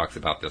Dooley talks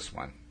about this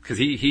one, because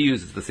he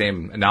uses the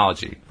same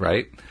analogy,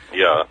 right?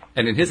 Yeah.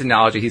 And in his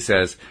analogy, he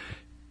says,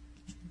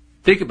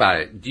 think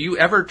about it. Do you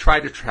ever try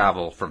to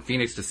travel from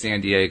Phoenix to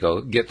San Diego,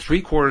 get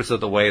 3/4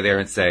 of the way there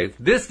and say,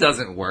 this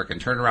doesn't work,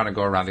 and turn around and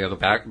go around the other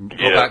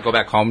go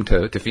back home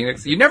to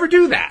Phoenix? You never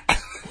do that.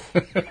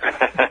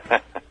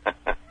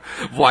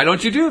 Why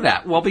don't you do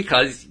that? Well,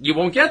 because you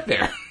won't get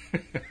there.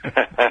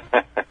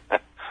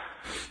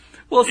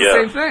 Well, it's the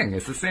same thing.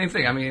 It's the same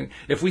thing. I mean,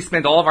 if we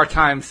spend all of our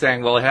time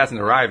saying, well, it hasn't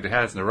arrived,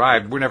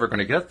 we're never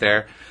going to get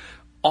there,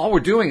 all we're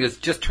doing is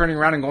just turning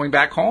around and going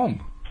back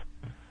home.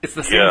 It's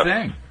the same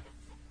thing.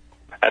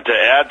 And to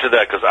add to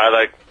that, because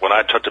when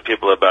I talk to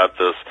people about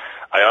this,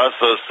 I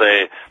also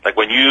say, like,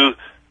 when you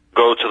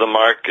go to the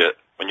market,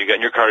 when you get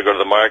in your car to go to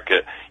the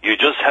market, you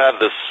just have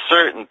this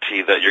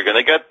certainty that you're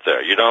going to get there.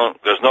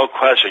 There's no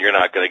question you're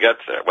not going to get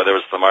there, whether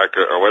it's the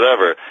market or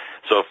whatever.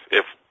 So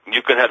if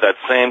you could have that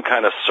same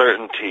kind of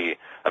certainty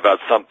about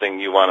something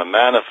you want to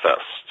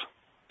manifest,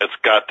 it's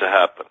got to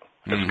happen.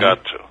 It's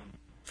got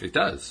to. It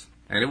does,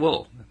 and it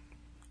will.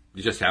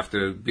 You just have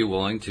to be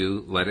willing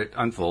to let it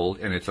unfold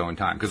in its own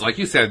time. Because like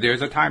you said,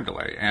 there's a time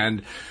delay,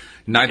 and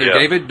neither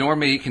David nor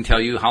me can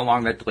tell you how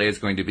long that delay is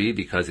going to be,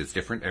 because it's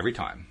different every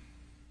time.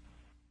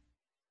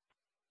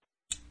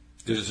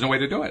 There's just no way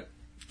to do it.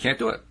 Can't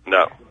do it.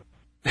 No.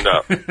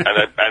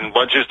 And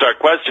once you start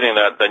questioning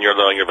that, then you're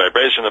lowering your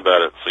vibration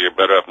about it, so you're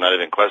better off not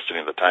even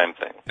questioning the time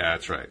thing.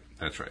 That's right.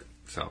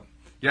 So,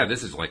 yeah,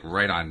 this is like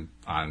right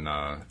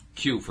on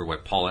cue for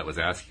what Paulette was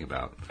asking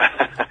about.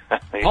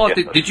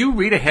 Paulette, did you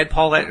read ahead,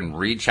 Paulette, and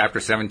read chapter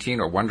 17,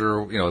 or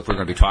wonder, if we're going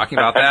to be talking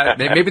about that?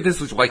 Maybe this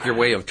was like your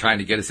way of trying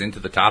to get us into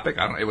the topic.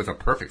 I don't know. It was a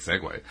perfect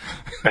segue.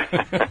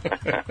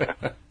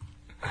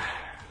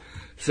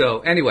 So,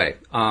 anyway,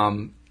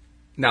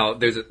 now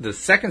there's the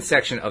second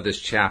section of this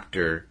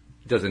chapter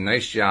does a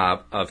nice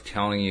job of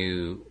telling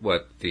you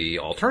what the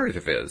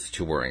alternative is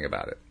to worrying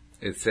about it.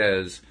 It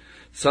says,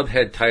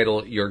 subhead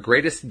title, Your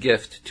Greatest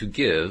Gift to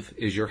Give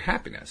is Your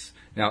Happiness.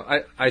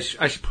 Now, I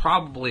should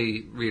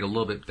probably read a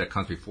little bit that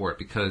comes before it,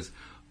 because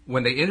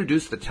when they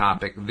introduce the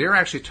topic, they're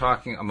actually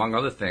talking, among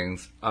other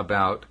things,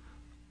 about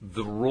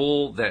the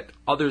role that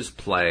others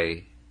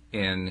play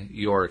in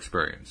your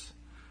experience.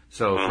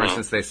 So, for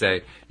instance, they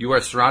say, you are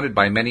surrounded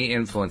by many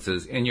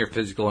influences in your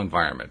physical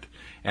environment,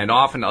 and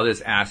often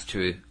others ask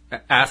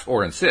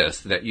or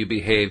insist that you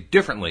behave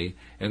differently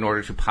in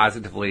order to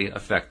positively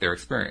affect their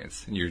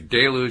experience. And you're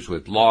deluged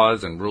with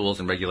laws and rules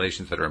and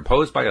regulations that are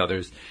imposed by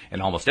others,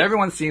 and almost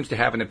everyone seems to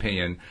have an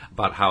opinion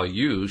about how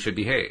you should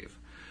behave.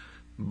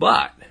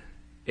 But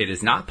it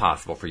is not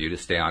possible for you to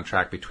stay on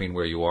track between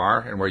where you are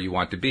and where you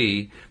want to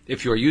be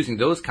if you are using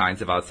those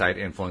kinds of outside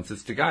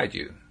influences to guide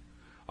you.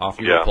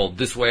 Often you're pulled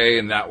this way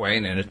and that way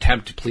in an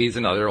attempt to please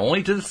another,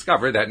 only to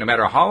discover that no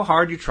matter how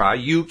hard you try,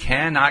 you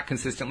cannot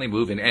consistently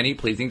move in any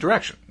pleasing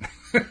direction.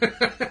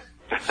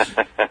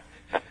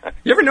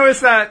 You ever notice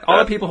that? All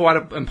the people who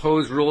want to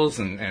impose rules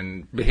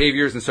and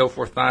behaviors and so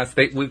forth on us,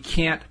 we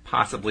can't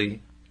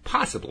possibly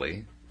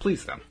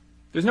please them.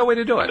 There's no way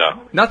to do it.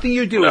 No. Nothing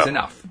you do is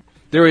enough.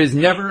 There is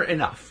never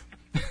enough.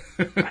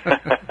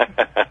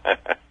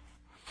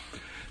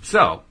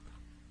 So,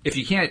 if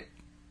you can't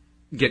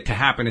get to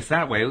happiness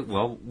that way,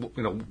 well,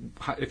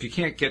 if you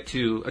can't get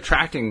to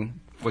attracting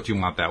what you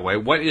want that way,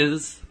 what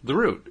is the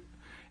root?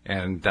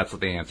 And that's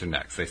what they answer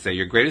next. They say,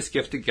 your greatest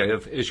gift to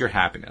give is your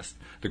happiness.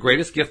 The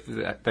greatest gift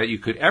that you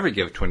could ever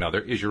give to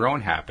another is your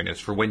own happiness,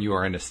 for when you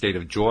are in a state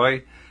of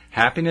joy,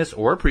 happiness,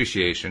 or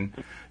appreciation,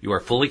 you are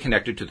fully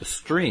connected to the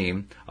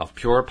stream of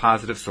pure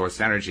positive source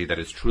energy that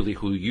is truly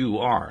who you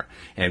are.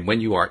 And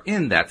when you are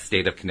in that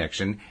state of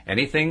connection,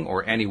 anything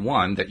or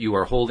anyone that you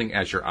are holding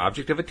as your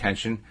object of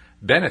attention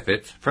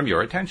benefits from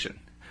your attention.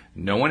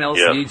 No one else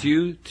needs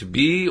you to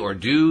be or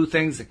do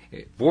things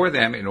for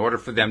them in order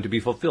for them to be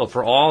fulfilled,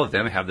 for all of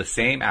them have the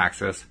same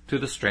access to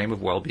the stream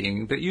of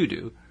well-being that you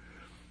do.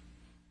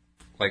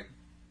 Like,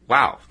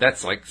 wow,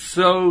 that's like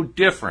so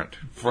different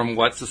from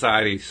what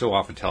society so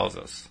often tells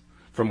us.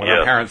 from what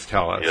our parents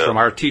tell us, from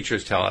our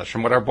teachers tell us,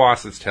 from what our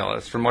bosses tell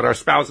us, from what our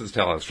spouses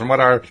tell us, from what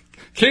our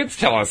kids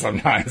tell us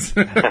sometimes.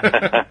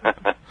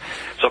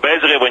 So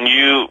basically,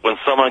 when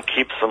someone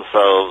keeps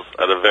themselves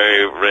at a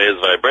very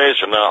raised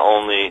vibration, not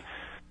only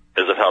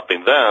is it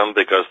helping them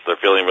because they're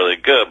feeling really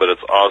good, but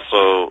it's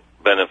also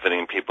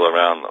benefiting people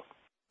around them.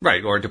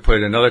 Right, or to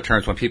put it in other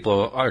terms, when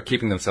people are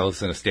keeping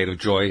themselves in a state of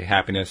joy,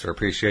 happiness, or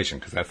appreciation,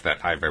 because that's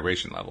that high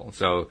vibration level.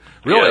 So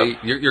really,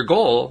 your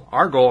goal,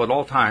 our goal at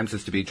all times,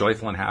 is to be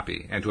joyful and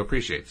happy and to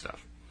appreciate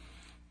stuff.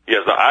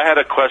 Yes, I had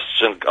a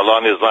question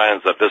along these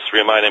lines that this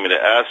reminded me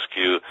to ask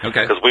you.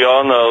 Okay. Because we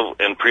all know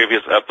in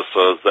previous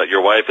episodes that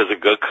your wife is a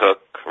good cook,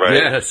 right?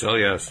 Yes, oh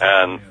yes.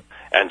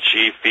 And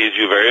she feeds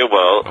you very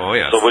well. Oh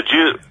yes. So would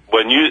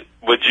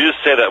you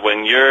say that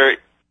when you're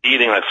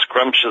eating a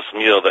scrumptious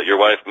meal that your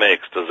wife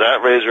makes, does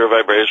that raise your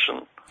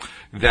vibration?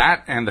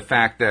 That and the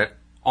fact that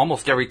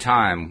almost every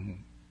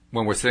time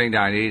when we're sitting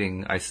down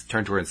eating, I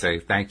turn to her and say,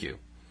 thank you.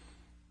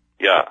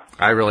 Yeah.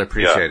 I really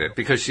appreciate it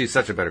because she's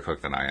such a better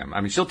cook than I am.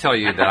 I mean, she'll tell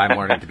you that I'm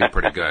learning to be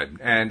pretty good,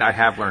 and I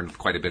have learned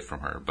quite a bit from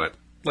her, but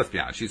let's be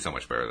honest, she's so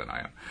much better than I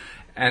am.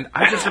 And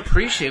I just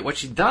appreciate what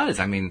she does.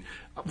 I mean,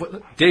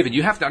 David,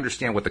 you have to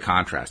understand what the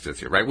contrast is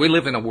here, right? We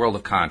live in a world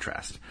of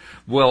contrast.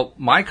 Well,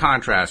 my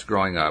contrast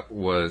growing up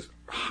was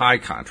high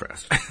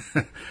contrast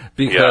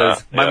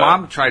because my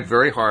mom tried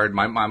very hard.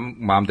 My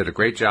mom did a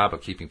great job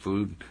of keeping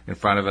food in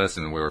front of us,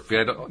 and we were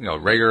fed,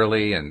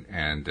 regularly,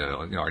 and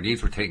our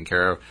needs were taken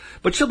care of.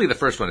 But she'll be the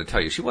first one to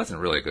tell you she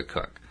wasn't really a good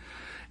cook.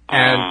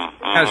 And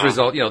as a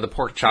result, the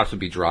pork chops would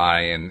be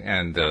dry,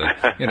 and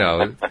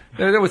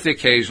there was the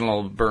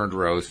occasional burned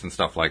roast and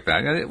stuff like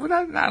that.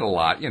 Not a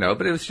lot,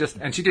 but it was just,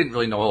 and she didn't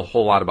really know a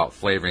whole lot about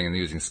flavoring and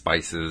using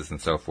spices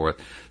and so forth.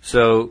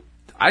 So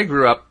I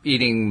grew up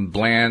eating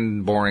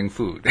bland, boring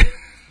food.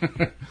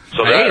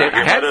 So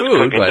I had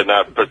food, but did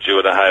not put you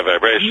at a high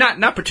vibration.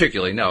 Not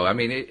particularly. No, I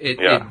mean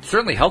it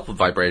certainly helped with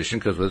vibration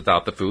because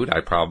without the food, I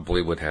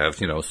probably would have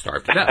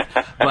starved to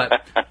death.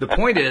 But the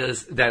point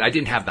is that I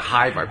didn't have the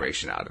high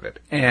vibration out of it.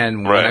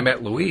 And when I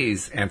met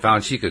Louise and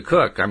found she could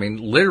cook, I mean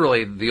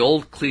literally the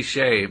old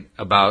cliche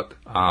about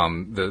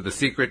the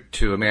secret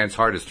to a man's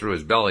heart is through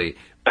his belly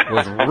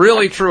was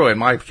really true in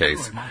my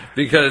case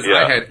because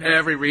I had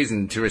every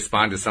reason to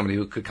respond to somebody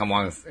who could come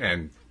on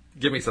and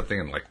give me something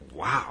and like,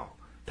 wow.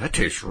 That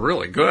tastes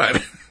really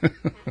good.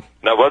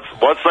 Now,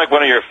 what's like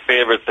one of your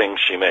favorite things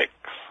she makes?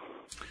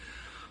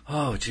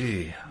 Oh,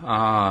 gee.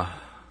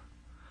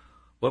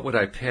 What would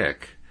I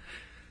pick?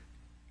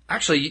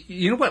 Actually,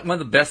 you know what? One of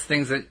the best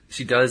things that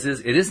she does is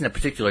it isn't a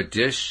particular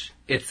dish.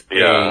 It's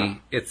I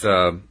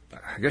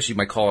guess you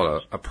might call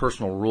it a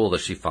personal rule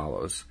that she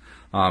follows.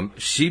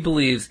 She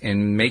believes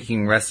in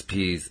making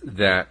recipes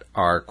that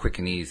are quick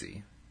and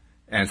easy,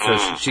 and so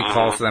she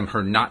calls them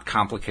her not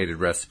complicated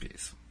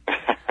recipes.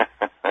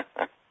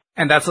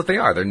 And that's what they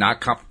are. They're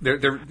not they're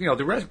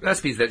the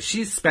recipes that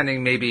she's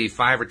spending maybe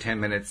 5 or 10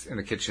 minutes in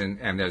the kitchen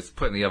and just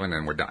put in the oven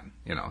and we're done,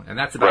 and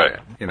that's about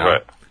it,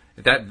 Right.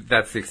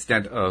 That's the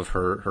extent of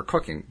her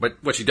cooking. But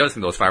what she does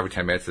in those 5 or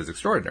 10 minutes is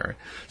extraordinary.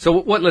 So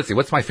let's see,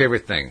 what's my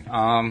favorite thing?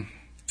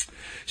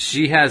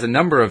 She has a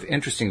number of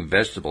interesting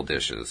vegetable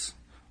dishes.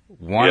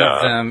 One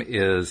of them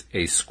is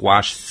a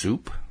squash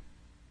soup.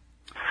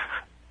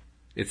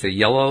 It's a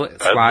yellow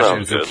squash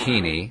and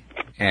zucchini,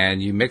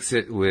 and you mix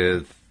it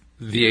with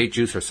V8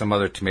 juice or some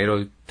other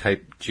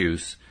tomato-type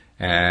juice,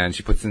 and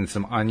she puts in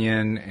some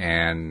onion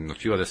and a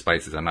few other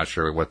spices. I'm not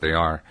sure what they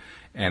are.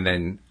 And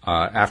then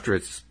after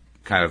it's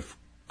kind of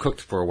cooked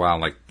for a while,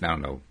 like, I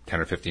don't know, 10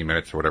 or 15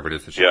 minutes or whatever it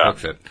is that she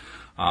cooks it,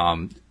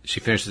 she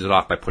finishes it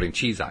off by putting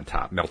cheese on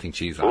top, melting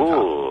cheese on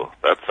top. Ooh,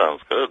 that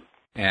sounds good.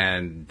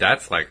 And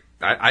that's like,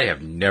 I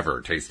have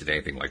never tasted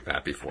anything like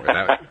that before.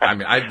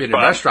 I've been in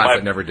restaurants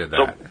that never did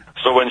that.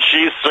 So when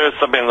she serves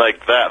something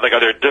like that, like are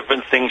there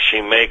different things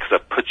she makes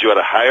that put you at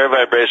a higher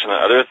vibration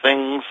than other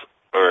things?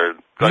 Or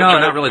no,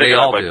 not really. They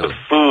all do. The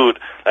food,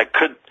 like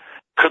could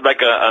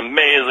like an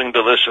amazing,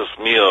 delicious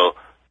meal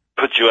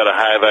put you at a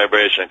high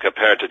vibration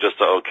compared to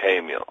just an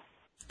okay meal?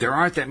 There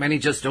aren't that many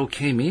just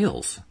okay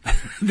meals.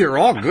 They're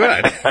all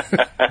good.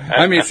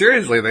 I mean,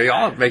 seriously, they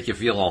all make you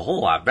feel a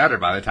whole lot better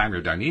by the time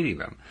you're done eating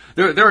them.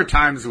 There are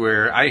times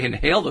where I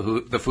inhale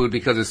the food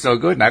because it's so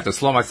good, and I have to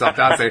slow myself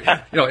down and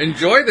say,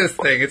 enjoy this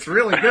thing. It's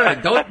really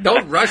good.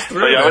 Don't rush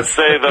through I would this.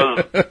 say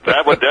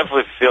that would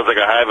definitely feel like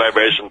a high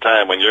vibration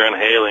time when you're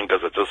inhaling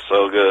because it's just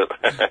so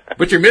good.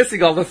 But you're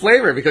missing all the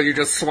flavor because you're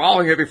just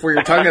swallowing it before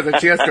your tongue has a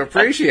chance to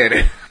appreciate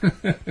it.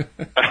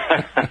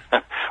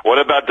 What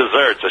about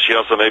desserts? Does she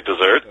also make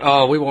desserts?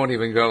 Oh, we won't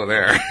even go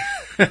there.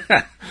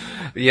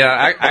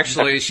 Yeah,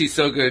 actually, she's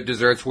so good at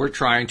desserts, we're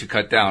trying to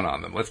cut down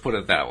on them. Let's put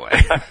it that way.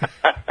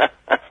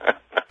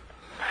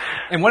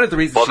 And one of the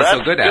reasons she's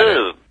so good at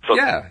it. So,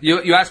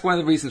 you ask one of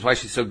the reasons why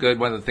she's so good,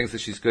 one of the things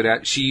that she's good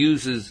at, she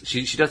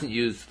doesn't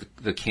use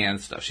the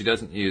canned stuff. She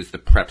doesn't use the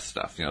prep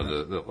stuff,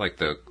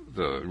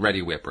 the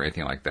Ready Whip or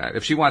anything like that.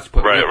 If she wants to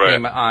put whipped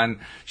cream on,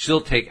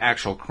 she'll take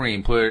actual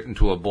cream, put it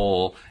into a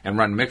bowl, and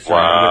run a mixer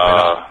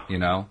and whip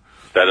it up,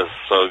 That is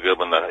so good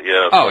when that.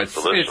 Yeah. Oh, it's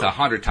delicious. It's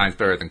 100 times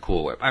better than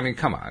Cool Whip. I mean,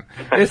 come on,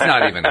 it's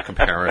not even a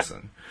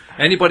comparison.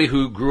 Anybody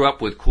who grew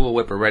up with Cool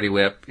Whip or Ready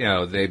Whip,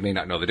 they may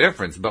not know the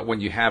difference. But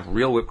when you have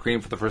real whipped cream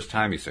for the first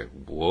time, you say,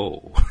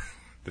 "Whoa,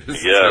 this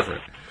is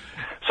different."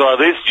 So at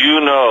least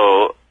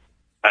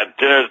at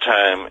dinner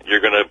time, you're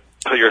going to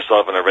put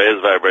yourself in a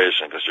raised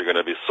vibration because you're going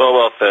to be so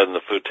well fed and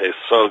the food tastes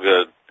so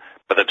good.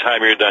 By the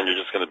time you're done, you're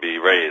just going to be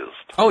raised.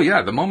 Oh,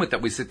 yeah. The moment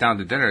that we sit down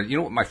to dinner, you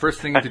know what my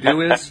first thing to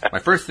do is? My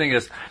first thing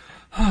is,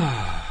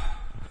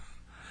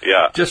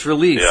 just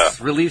release. Yeah.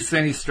 Release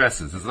any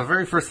stresses. It's the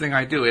very first thing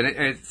I do. And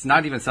it's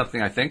not even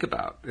something I think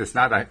about. It's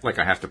not like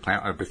I have to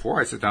plan. Before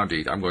I sit down to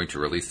eat, I'm going to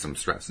release some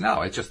stress.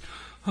 No, it's just,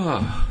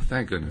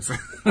 thank goodness.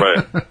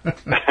 Right.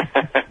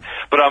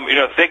 But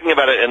thinking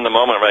about it in the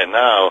moment right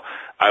now,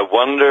 I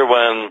wonder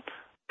when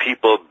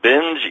people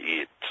binge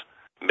eat,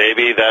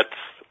 maybe that's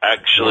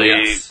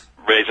actually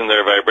raising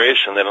their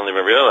vibration. They don't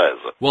even realize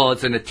it. Well,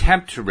 it's an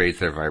attempt to raise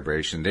their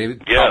vibration. They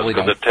probably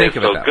don't think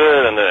of it that way. It tastes so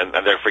good,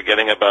 and they're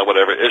forgetting about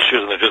whatever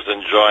issues, and they're just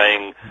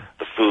enjoying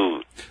the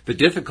food. The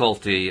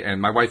difficulty,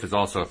 and my wife is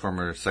also a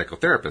former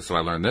psychotherapist, so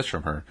I learned this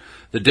from her.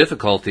 The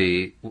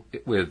difficulty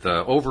with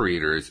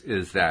overeaters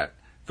is that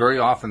very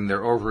often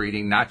they're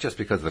overeating not just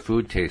because the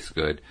food tastes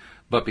good,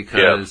 but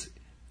because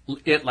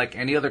it, like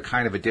any other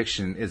kind of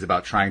addiction, is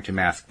about trying to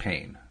mask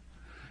pain.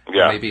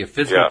 Yeah. It may be a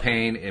physical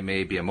pain, it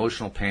may be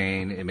emotional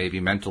pain, it may be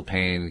mental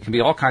pain. It can be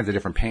all kinds of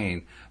different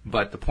pain.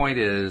 But the point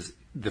is,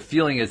 the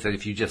feeling is that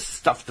if you just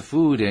stuff the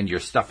food in, you're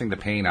stuffing the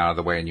pain out of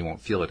the way and you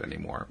won't feel it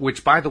anymore.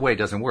 Which, by the way,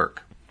 doesn't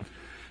work.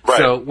 Right.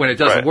 So when it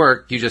doesn't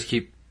work, you just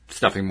keep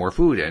stuffing more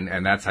food in,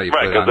 and that's how you put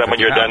it on. Right, because then when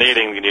you're done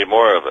eating, you need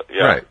more of it.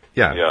 Yeah. Right,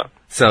 yeah.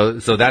 So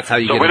that's how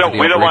you get into the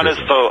we don't want to.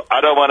 So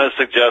I don't want to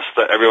suggest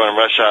that everyone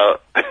rush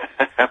out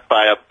and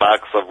buy a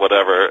box of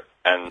whatever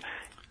and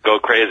go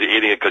crazy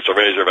eating it because you'll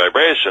raise your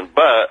vibration.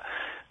 But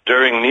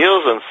during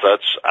meals and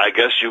such, I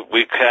guess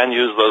we can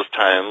use those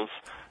times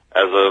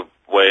as a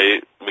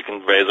way we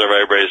can raise our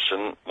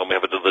vibration when we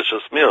have a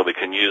delicious meal. We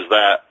can use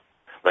that.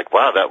 Like,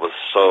 wow, that was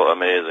so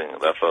amazing.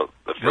 It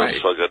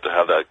feels so good to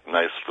have that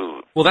nice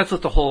food. Well, that's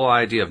what the whole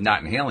idea of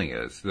not inhaling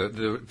is.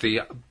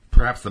 The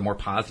perhaps the more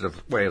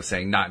positive way of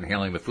saying not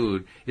inhaling the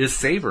food is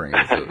savoring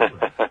the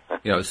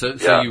food.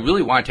 So you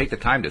really want to take the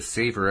time to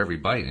savor every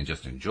bite and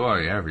just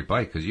enjoy every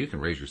bite, because you can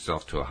raise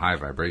yourself to a high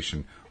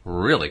vibration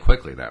really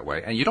quickly that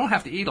way. And you don't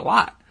have to eat a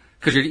lot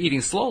because you're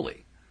eating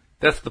slowly.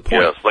 That's the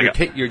point.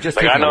 Yes, you're just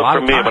taking a lot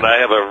of time. I know for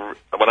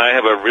me, when I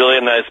have a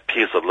really nice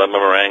piece of lemon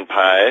meringue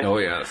pie. Oh,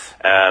 yes.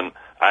 And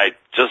I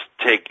just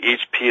take each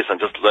piece and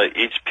just let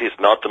each piece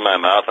melt in my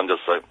mouth. I'm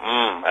just like,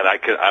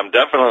 and I'm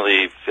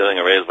definitely feeling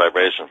a raised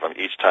vibration from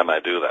each time I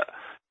do that,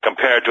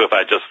 compared to if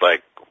I just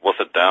wolf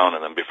it down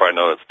and then before I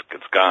know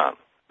it's gone.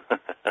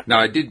 Now,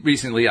 I did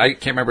recently, I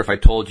can't remember if I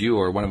told you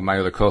or one of my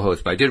other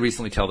co-hosts, but I did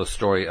recently tell the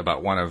story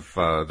about one of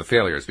the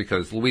failures,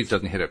 because Louise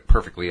doesn't hit it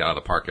perfectly out of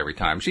the park every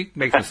time. She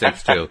makes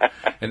mistakes too.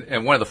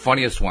 And one of the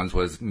funniest ones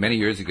was many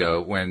years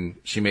ago when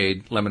she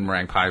made lemon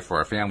meringue pie for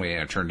our family,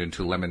 and it turned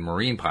into lemon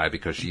marine pie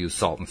because she used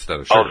salt instead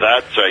of sugar. Oh,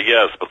 that's right,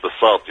 yes, but the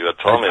salt, you had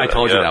told me that. I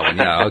told you that one,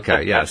 yeah,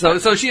 okay, yeah.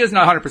 So she isn't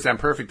 100%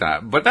 perfect at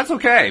it, but that's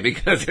okay,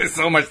 because there's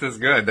so much that's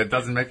good that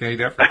doesn't make any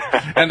difference.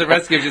 And the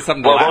rest gives you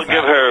something to laugh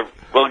at.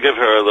 We'll give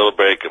her a little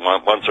break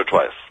once or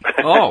twice.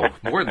 Oh,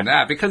 more than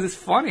that, because it's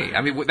funny.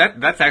 I mean,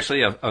 that's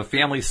actually a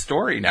family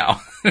story now.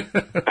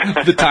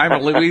 The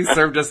time Louise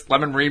served us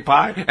lemon marine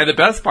pie, and the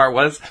best part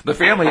was the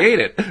family ate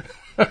it.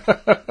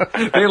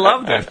 They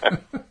loved it.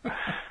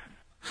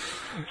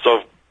 So,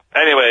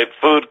 anyway,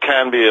 food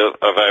can be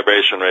a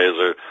vibration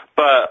raiser,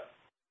 but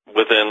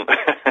within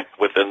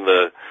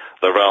the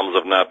realms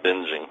of not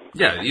binging.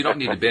 Yeah, you don't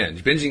need to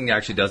binge.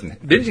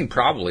 Binging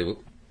probably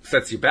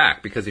sets you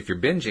back, because if you're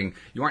binging,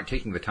 you aren't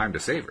taking the time to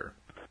savor.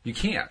 You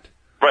can't.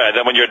 Right, and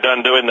then when you're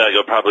done doing that,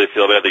 you'll probably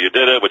feel bad that you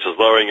did it, which is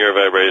lowering your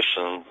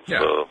vibration. Yeah,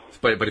 so.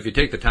 But if you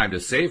take the time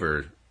to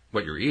savor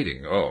what you're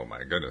eating, oh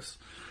my goodness.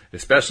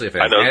 Especially if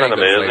it has any good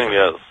amazing, flavor.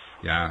 Yes.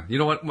 Yeah. You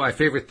know what my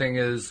favorite thing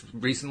is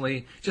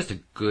recently? Just a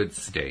good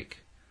steak.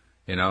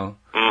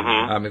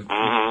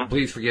 Mm-hmm.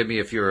 Please forgive me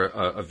if you're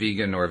a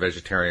vegan or a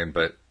vegetarian,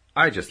 but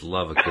I just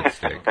love a good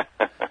steak.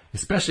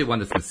 Especially one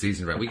that's been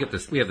seasoned right. We have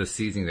this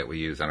seasoning that we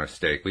use on our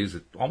steak. We use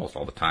it almost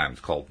all the time. It's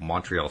called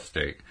Montreal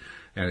steak.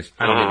 And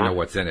I don't even know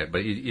what's in it,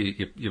 but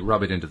you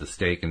rub it into the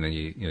steak, and then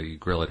you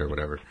grill it or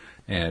whatever.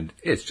 And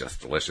it's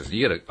just delicious.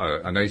 You get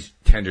a nice,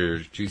 tender,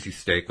 juicy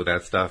steak with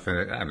that stuff,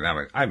 and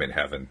I'm in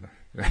heaven.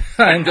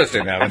 I'm just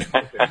in heaven.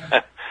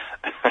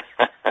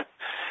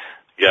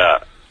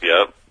 Yeah,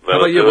 yep. How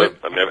about you?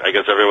 I mean, I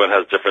guess everyone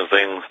has different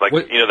things. Like,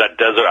 that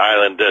desert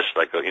island dish.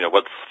 Like,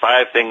 what's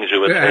 5 things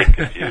you would take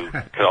if you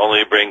can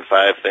only bring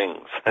 5 things?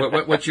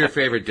 What's your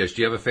favorite dish?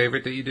 Do you have a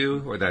favorite that you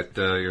do, or that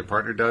your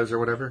partner does, or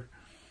whatever?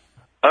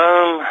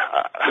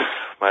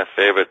 My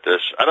favorite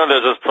dish. I don't know.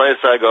 There's this place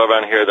I go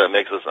around here that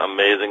makes this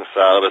amazing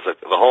salad.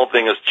 It's the whole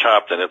thing is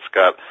chopped, and it's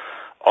got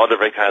all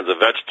different kinds of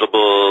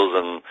vegetables,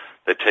 and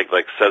they take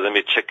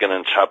sesame chicken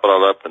and chop it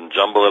all up and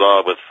jumble it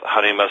all with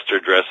honey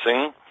mustard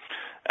dressing,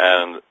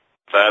 and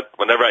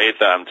whenever I eat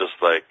that, I'm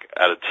just like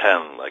out of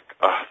 10. Like,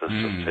 oh, this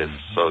just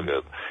tastes so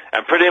good.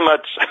 And pretty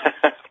much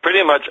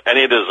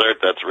any dessert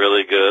that's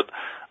really good,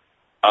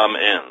 I'm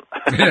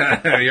in.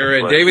 Yeah, you're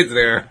in. Like, David's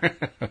there.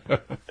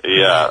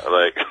 Yeah,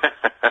 like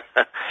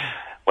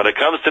when it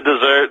comes to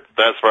dessert,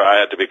 that's where I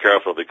have to be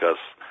careful because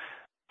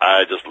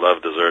I just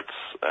love desserts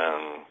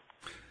and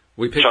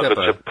chocolate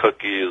chip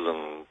cookies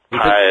and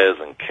pies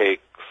and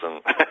cakes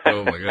and.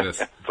 Oh my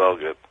goodness! It's all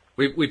good.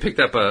 We picked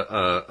up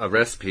a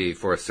recipe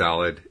for a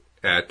salad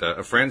at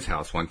a friend's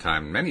house one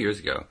time many years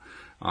ago,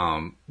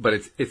 but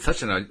it's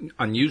such an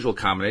unusual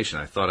combination.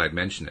 I thought I'd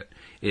mention it.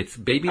 It's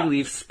baby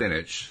leaf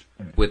spinach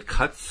with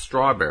cut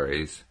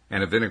strawberries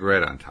and a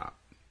vinaigrette on top.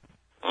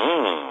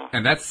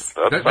 And that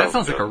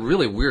sounds like a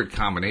really weird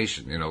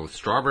combination,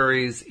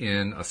 strawberries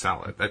in a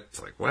salad.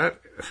 That's like,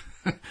 what?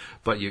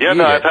 But you eat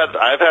it.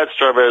 I've had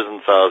strawberries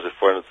in salads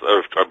before,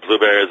 or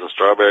blueberries and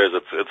strawberries.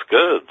 It's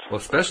good. Well,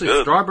 especially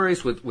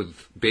strawberries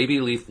with baby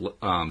leaf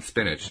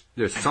spinach.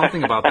 There's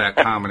something about that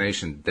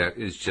combination that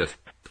is just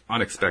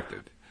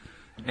unexpected.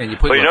 And you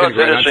put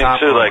vinaigrette on top.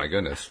 Too, my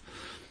goodness.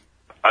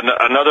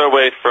 Another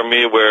way for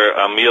me where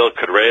a meal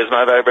could raise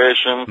my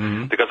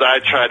vibration, because I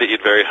try to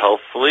eat very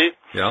healthfully,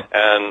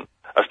 and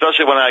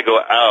especially when I go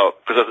out,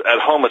 because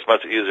at home it's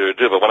much easier to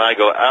do, but when I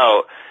go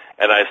out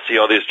and I see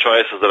all these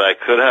choices that I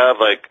could have,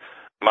 like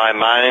my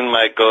mind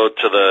might go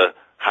to the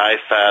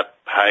high-fat,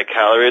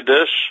 high-calorie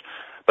dish,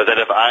 but then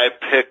if I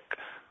pick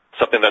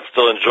something that's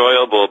still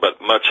enjoyable but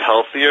much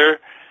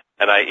healthier,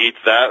 and I eat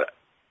that,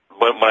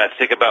 when I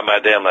think about my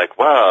day, I'm like,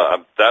 wow,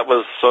 that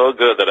was so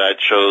good that I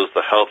chose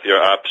the healthier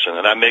option.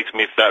 And that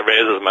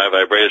raises my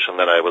vibration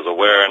that I was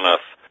aware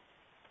enough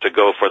to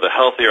go for the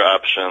healthier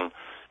option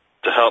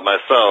to help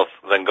myself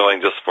than going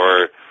just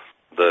for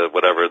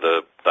whatever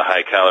the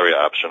high-calorie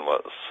option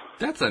was.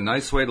 That's a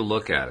nice way to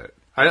look at it.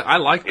 I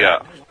like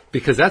that. Yeah.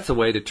 Because that's a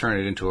way to turn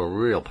it into a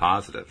real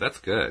positive. That's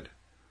good.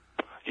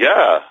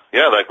 Yeah.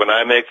 Like when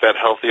I make that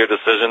healthier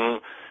decision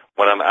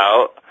when I'm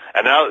out,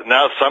 and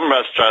now some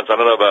restaurants, I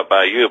don't know about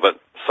by you, but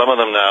some of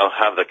them now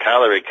have the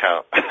calorie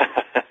count.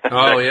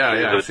 Oh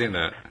yeah, I've seen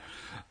that.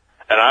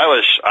 And I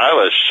was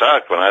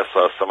shocked when I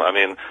saw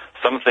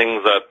some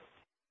things that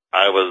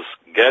I was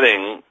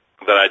getting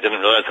that I didn't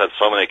realize had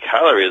so many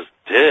calories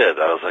did.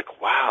 I was like,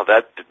 wow,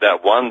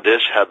 that one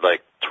dish had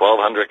like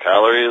 1,200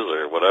 calories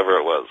or whatever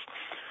it was.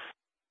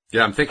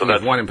 Yeah, I'm thinking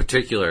of one in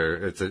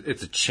particular. It's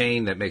a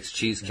chain that makes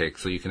cheesecake,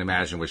 so you can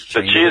imagine which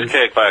chain it is. The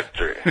Cheesecake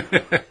Factory.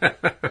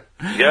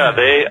 Yeah,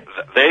 they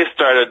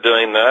started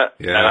doing that,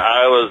 and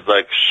I was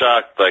like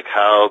shocked, like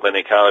how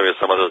many calories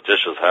some of those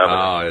dishes have.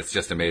 Oh, it's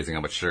just amazing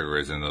how much sugar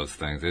is in those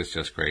things. It's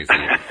just crazy.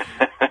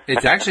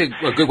 It's actually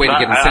a good way to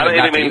get incentive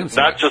not to eat them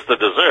so not much. just the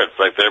desserts,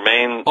 like their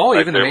main,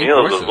 even their the main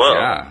meals courses, as well.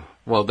 Yeah.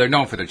 Well, they're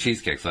known for their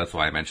cheesecake, so that's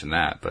why I mentioned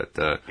that. But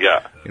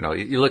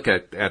you look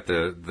at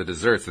the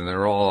desserts, and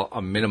they're all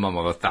a minimum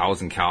of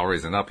 1,000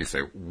 calories and up. You say,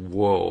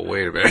 "Whoa,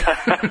 wait a minute!"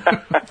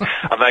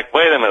 I'm like,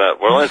 "Wait a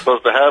minute, we're only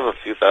supposed to have a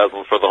few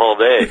thousand for the whole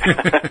day."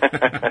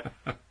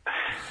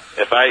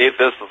 If I eat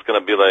this, it's going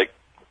to be like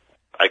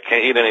I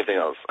can't eat anything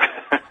else.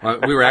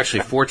 We were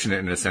actually fortunate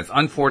in a sense,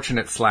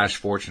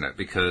 unfortunate/fortunate,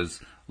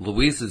 because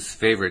Louise's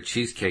favorite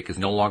cheesecake is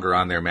no longer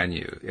on their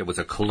menu. It was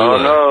a Kahlua.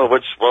 Oh no,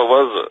 what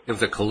was it? It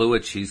was a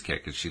Kahlua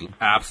cheesecake, and she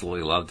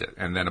absolutely loved it.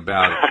 And then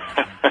about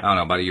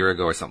a year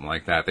ago or something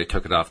like that, they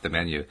took it off the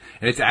menu.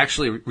 And it's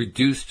actually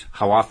reduced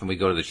how often we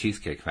go to the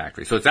Cheesecake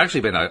Factory. So it's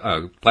actually been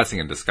a blessing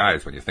in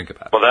disguise when you think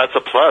about it. Well, that's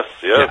a plus,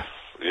 yes.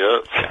 Yeah.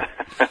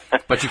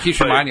 But she keeps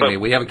reminding me,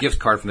 we have a gift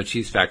card from the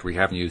Cheese Factory we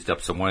haven't used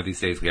up, so one of these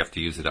days we have to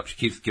use it up. She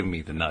keeps giving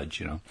me the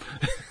nudge, Well,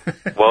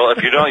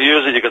 if you don't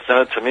use it, you can send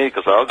it to me,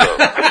 because I'll go.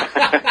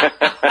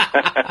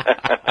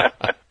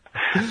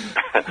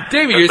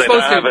 David, you're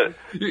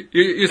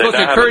supposed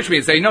to encourage me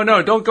and say, no,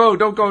 don't go.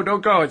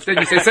 Instead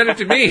you say, send it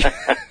to me.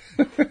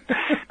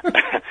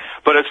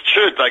 But it's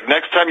true. Like,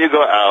 next time you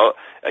go out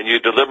and you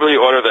deliberately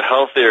order the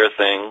healthier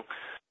thing,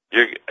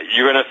 you're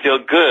going to feel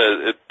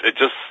good.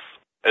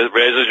 It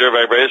raises your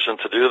vibration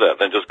to do that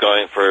than just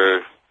going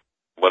for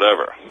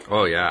whatever.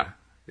 Oh, yeah.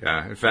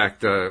 Yeah. In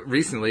fact,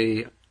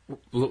 recently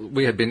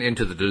we had been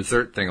into the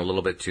dessert thing a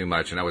little bit too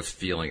much, and I was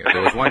feeling it.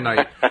 There was one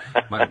night,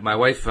 my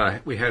wife,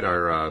 we had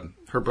her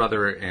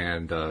brother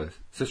and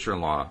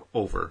sister-in-law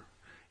over,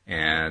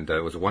 and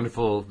it was a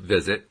wonderful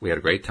visit. We had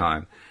a great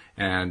time.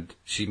 And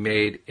she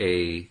made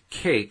a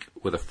cake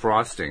with a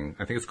frosting.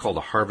 I think it's called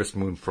a Harvest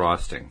Moon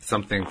frosting,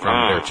 something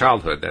from their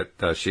childhood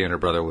that she and her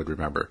brother would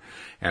remember.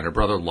 And her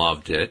brother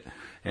loved it.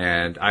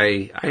 And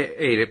I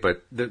ate it,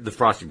 but the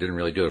frosting didn't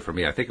really do it for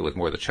me. I think it was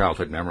more the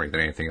childhood memory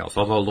than anything else.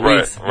 Although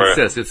Louise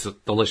insists it's a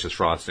delicious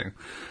frosting.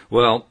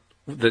 Well,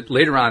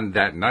 later on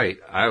that night,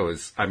 I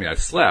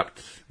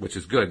slept, which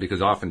is good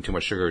because often too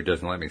much sugar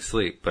doesn't let me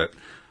sleep. But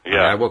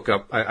I woke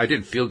up, I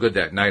didn't feel good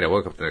that night. I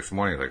woke up the next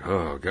morning like,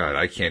 oh God,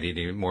 I can't eat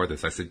any more of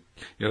this. I said,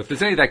 if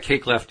there's any of that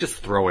cake left, just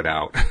throw it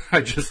out.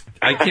 I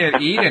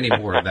can't eat any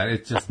more of that.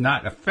 It's just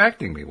not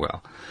affecting me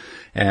well.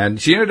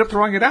 And she ended up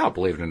throwing it out,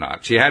 believe it or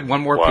not. She had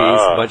one more piece,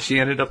 but she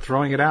ended up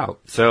throwing it out.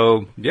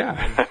 So,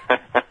 yeah.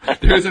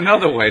 There's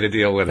another way to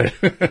deal with it.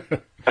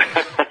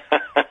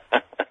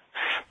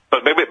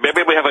 But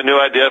maybe we have a new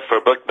idea for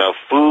a book now: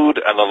 food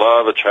and the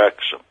law of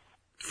attraction.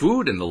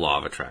 Food and the law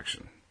of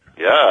attraction.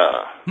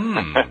 Yeah.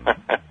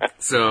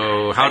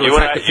 So how to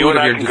attract the food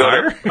of your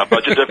desire? Go to a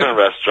bunch of different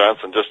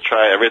restaurants and just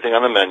try everything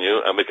on the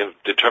menu, and we can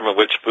determine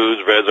which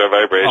foods raise our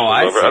vibrations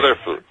over other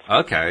foods.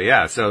 Okay,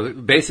 yeah. So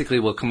basically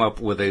we'll come up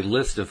with a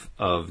list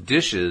of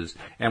dishes,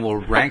 and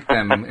we'll rank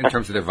them in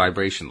terms of their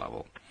vibration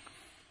level.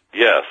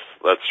 Yes,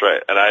 that's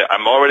right. And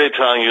I'm already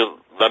telling you,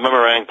 lemon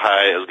meringue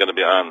pie is going to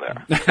be on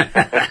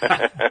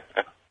there.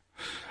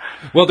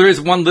 Well, there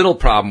is one little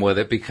problem with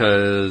it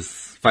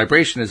because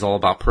vibration is all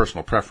about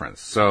personal preference.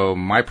 So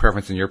my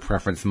preference and your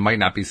preference might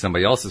not be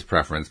somebody else's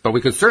preference, but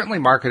we could certainly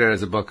market it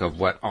as a book of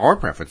what our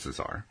preferences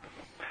are.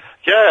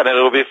 Yeah, and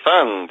it'll be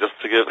fun just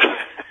to give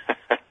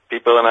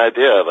people an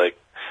idea, like,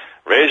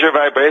 raise your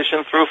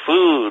vibration through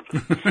food.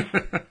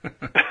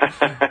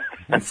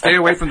 And stay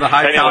away from the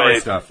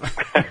high-calorie stuff.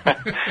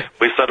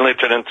 We suddenly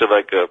turn into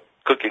like a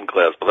cooking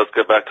class, but let's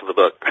get back to the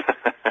book.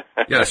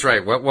 Yeah, that's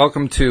right.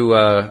 Welcome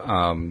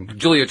to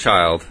Julia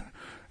Child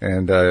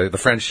and the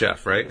French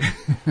chef, right?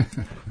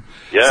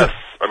 Yes,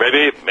 or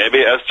maybe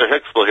Esther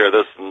Hicks will hear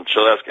this and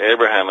she'll ask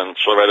Abraham, and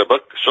she'll write a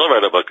book. She'll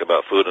write a book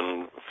about food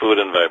and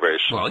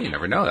vibration. Well, you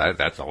never know.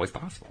 That's always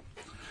possible.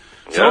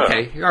 So, Yeah.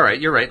 okay, all right,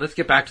 you're right. Let's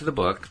get back to the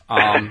book.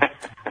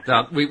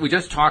 We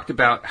just talked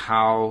about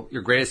how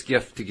your greatest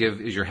gift to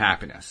give is your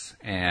happiness,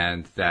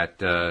 and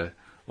that.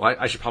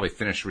 I should probably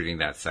finish reading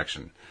that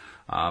section.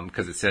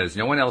 Because it says,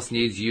 no one else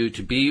needs you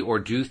to be or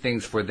do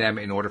things for them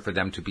in order for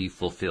them to be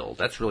fulfilled.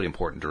 That's really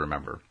important to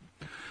remember.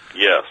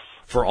 Yes.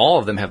 For all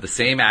of them have the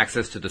same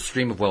access to the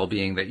stream of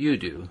well-being that you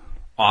do.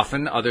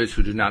 Often, others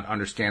who do not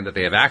understand that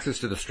they have access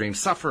to the stream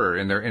suffer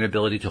in their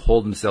inability to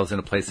hold themselves in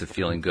a place of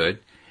feeling good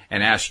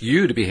and ask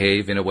you to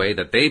behave in a way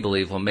that they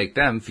believe will make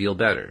them feel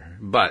better.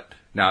 But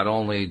not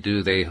only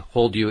do they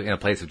hold you in a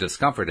place of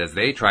discomfort as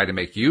they try to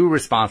make you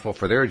responsible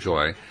for their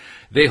joy,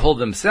 they hold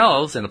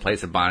themselves in a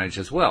place of bondage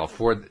as well,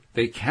 for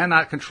they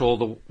cannot control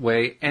the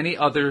way any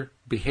other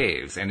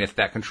behaves. And if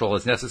that control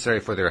is necessary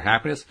for their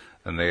happiness,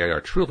 then they are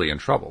truly in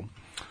trouble.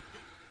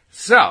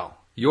 So,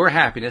 your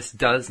happiness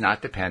does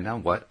not depend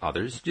on what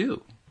others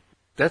do.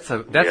 That's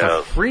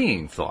a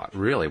freeing thought,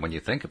 really, when you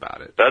think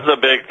about it. That's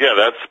big.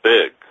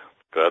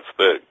 That's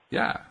big.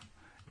 Yeah.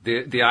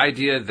 The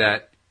idea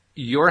that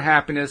your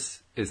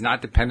happiness is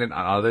not dependent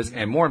on others,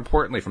 and more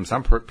importantly, from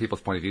some people's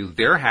point of view,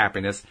 their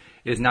happiness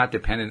is not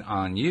dependent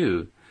on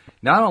you,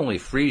 not only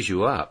frees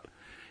you up,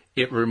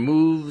 it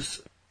removes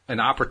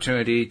an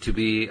opportunity to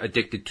be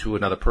addicted to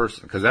another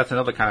person, because that's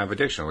another kind of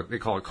addiction. They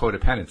call it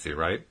codependency,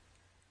 right?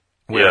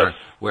 Where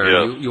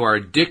you are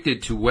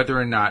addicted to whether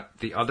or not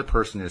the other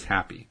person is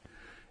happy.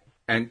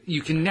 And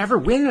you can never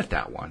win at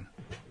that one.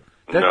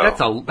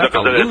 That's a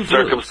lose-lose. It's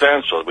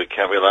circumstantial. We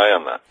can't rely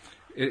on that.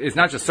 It's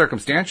not just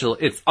circumstantial,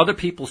 it's other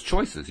people's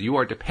choices. You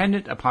are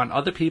dependent upon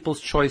other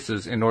people's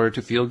choices in order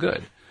to feel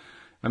good.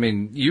 I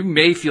mean, you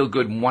may feel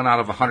good 1 out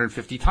of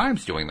 150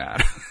 times doing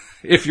that,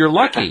 if you're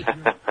lucky.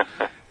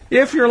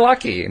 If you're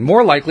lucky.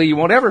 More likely, you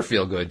won't ever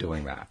feel good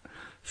doing that.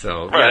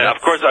 So, right,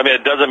 of course, I mean,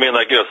 it doesn't mean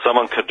like,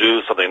 someone could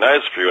do something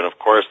nice for you, and of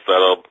course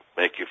that'll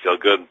make you feel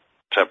good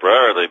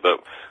temporarily,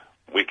 but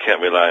we can't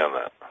rely on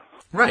that.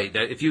 Right.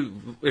 If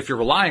you're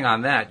relying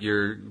on that,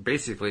 you're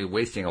basically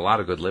wasting a lot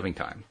of good living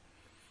time.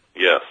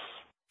 Yes.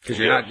 Because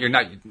you're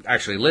not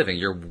actually living,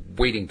 you're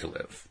waiting to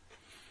live.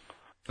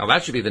 Now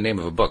that should be the name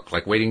of a book,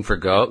 like Waiting for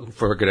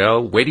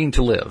Godot, Waiting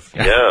to Live.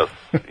 Yes,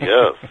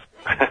 yes.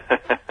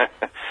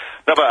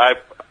 No, but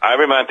I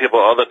remind people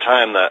all the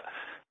time that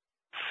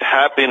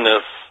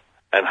happiness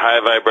and high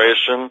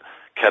vibration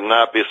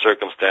cannot be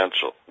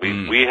circumstantial.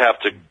 We have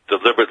to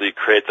deliberately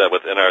create that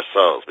within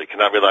ourselves. We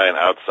cannot rely on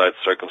outside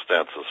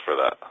circumstances for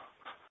that.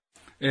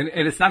 And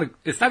it's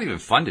not even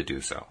fun to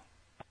do so.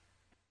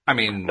 I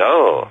mean,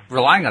 no.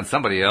 Relying on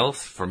somebody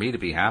else for me to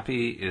be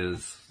happy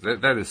is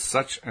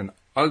such an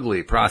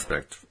ugly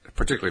prospect,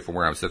 particularly from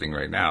where I'm sitting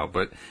right now.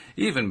 But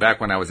even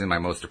back when I was in my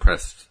most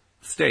depressed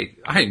state,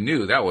 I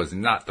knew that was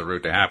not the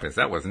route to happiness.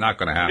 That was not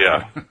going to happen.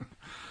 Yeah.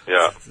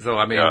 Yeah. So,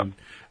 I mean,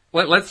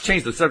 let's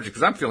change the subject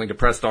because I'm feeling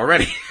depressed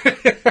already.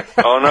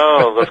 Oh,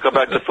 no. Let's go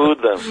back to food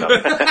then.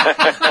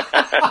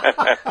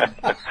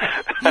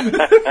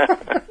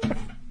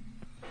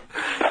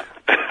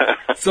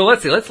 So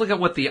let's see. Let's look at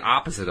what the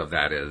opposite of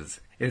that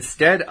is.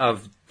 Instead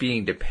of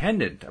being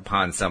dependent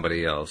upon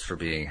somebody else for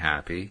being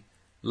happy,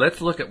 let's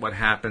look at what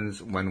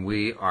happens when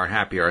we are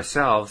happy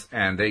ourselves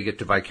and they get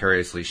to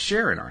vicariously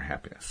share in our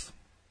happiness.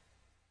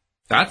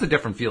 That's a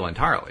different feel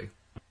entirely.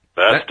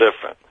 That's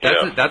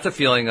different. That's a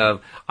feeling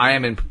of I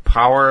am in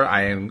power.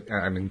 I'm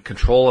in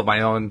control of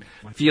my own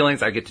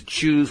feelings. I get to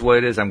choose what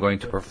it is I'm going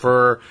to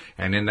prefer,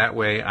 and in that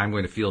way, I'm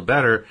going to feel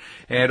better.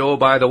 And oh,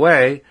 by the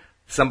way,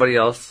 somebody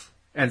else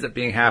ends up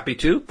being happy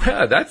too.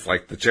 That's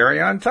like the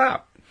cherry on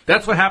top.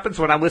 That's what happens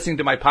when I'm listening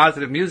to my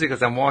positive music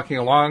as I'm walking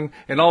along,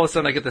 and all of a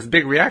sudden I get this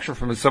big reaction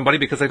from somebody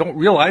because I don't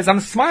realize I'm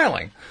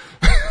smiling.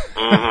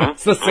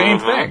 It's the same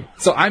thing.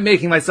 So I'm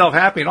making myself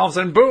happy, and all of a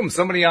sudden, boom,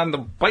 somebody on the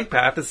bike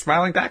path is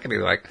smiling back at me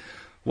like,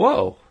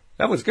 whoa,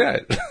 that was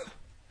good.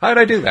 How did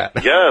I do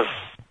that?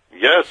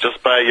 Yes,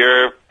 just by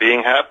your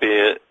being happy,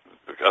 it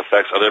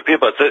affects other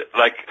people.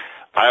 Like,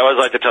 I always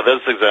like to tell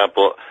this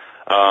example.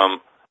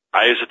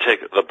 I used to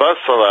take the bus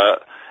a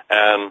lot,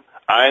 and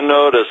I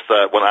noticed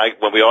that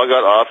when we all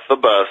got off the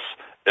bus,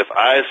 if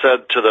I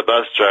said to the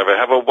bus driver,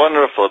 "Have a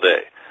wonderful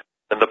day,"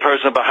 then the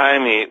person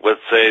behind me would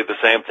say the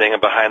same thing,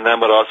 and behind them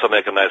would also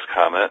make a nice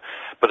comment.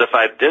 But if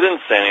I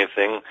didn't say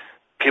anything,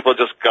 people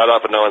just got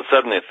up and no one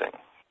said anything.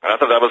 And I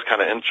thought that was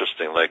kind of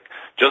interesting. Like,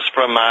 just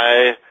from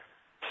my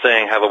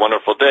saying, "Have a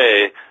wonderful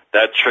day,"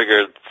 that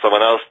triggered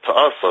someone else to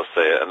also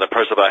say it, and the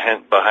person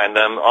behind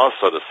them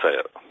also to say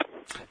it.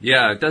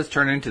 Yeah, it does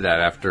turn into that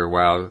after a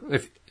while.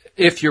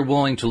 If you're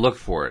willing to look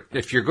for it.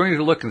 If you're going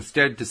to look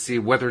instead to see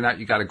whether or not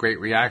you got a great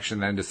reaction,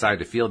 then decide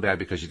to feel bad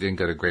because you didn't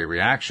get a great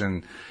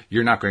reaction,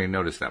 you're not going to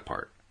notice that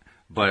part.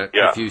 But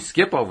if you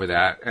skip over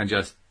that and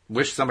just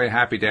wish somebody a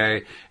happy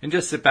day and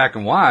just sit back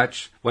and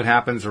watch what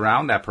happens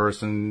around that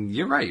person,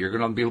 you're right. You're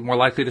going to be more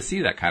likely to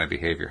see that kind of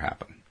behavior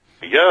happen.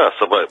 Yeah,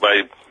 so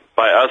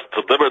by us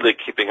deliberately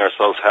keeping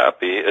ourselves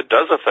happy, it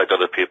does affect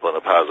other people in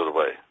a positive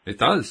way. It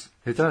does.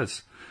 It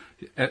does.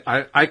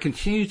 I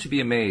continue to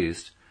be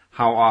amazed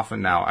how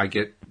often now I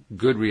get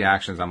good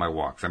reactions on my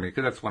walks. I mean,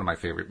 because that's one of my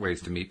favorite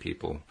ways to meet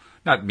people.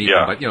 Not meet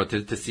them, but,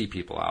 to see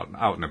people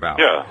out and about.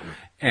 Yeah.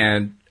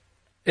 And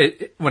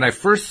when I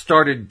first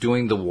started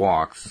doing the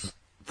walks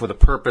for the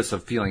purpose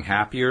of feeling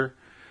happier,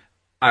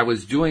 I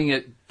was doing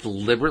it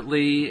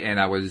deliberately,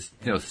 and I was,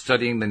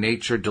 studying the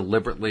nature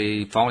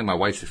deliberately, following my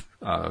wife's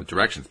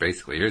directions,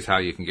 basically. Here's how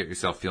you can get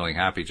yourself feeling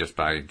happy just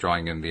by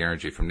drawing in the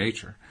energy from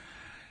nature.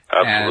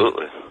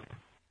 Absolutely. And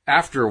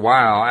after a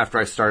while, after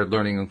I started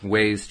learning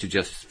ways to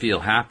just feel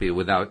happy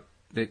without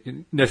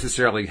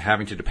necessarily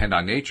having to depend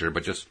on nature,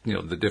 but just,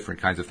 the different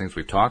kinds of things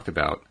we've talked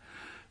about,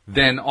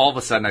 then all of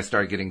a sudden I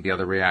started getting the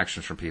other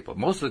reactions from people.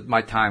 Most of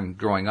my time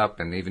growing up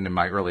and even in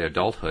my early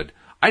adulthood,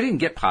 I didn't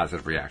get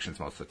positive reactions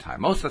most of the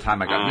time. Most of the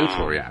time I got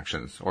neutral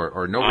reactions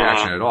or no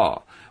reaction at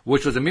all,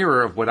 which was a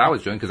mirror of what I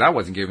was doing because I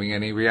wasn't giving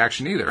any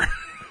reaction either.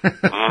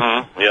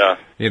 Yeah.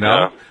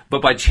 Yeah.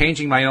 But by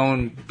changing my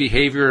own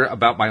behavior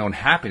about my own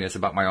happiness,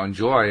 about my own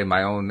joy and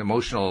my own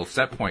emotional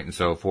set point and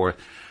so forth,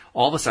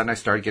 all of a sudden I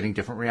started getting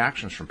different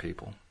reactions from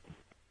people.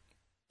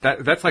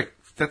 That's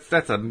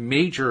a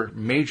major,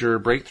 major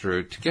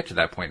breakthrough to get to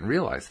that point and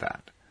realize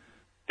that.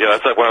 Yeah,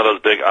 that's like one of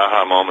those big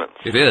aha moments.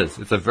 It is.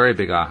 It's a very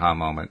big aha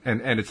moment.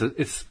 And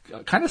it's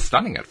kind of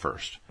stunning at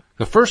first.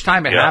 The first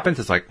time it happens,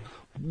 it's like,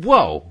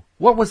 whoa,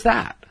 what was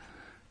that?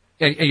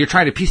 And you're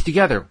trying to piece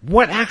together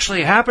what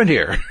actually happened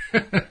here.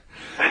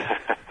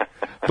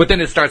 But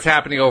then it starts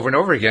happening over and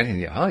over again, and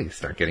you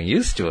start getting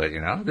used to it.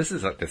 This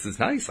is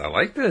nice. I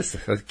like this.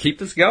 Let's keep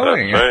this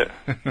going. That's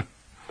right.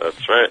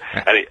 That's right.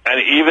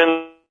 And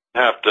even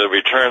have to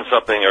return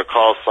something or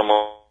call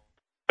someone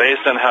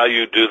based on how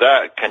you do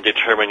that can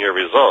determine your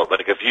result.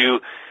 Like if you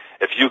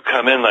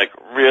come in like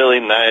really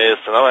nice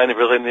and I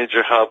really need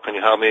your help. Can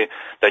you help me?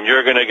 Then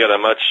you're going to get a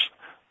much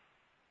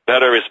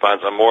better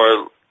response, a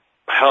more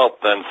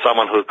help than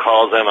someone who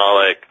calls in all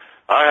like,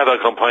 I have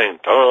a complaint.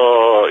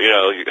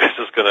 It's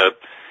just gonna.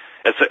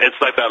 It's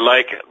like that,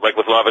 like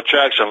with law of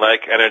attraction,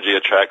 like energy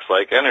attracts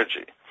like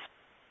energy.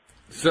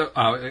 So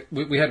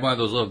we had one of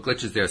those little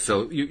glitches there.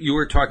 So you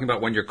were talking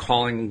about when you're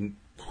calling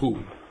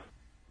who?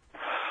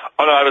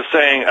 Oh no, I was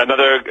saying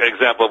another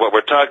example of what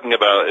we're talking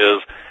about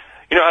is,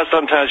 how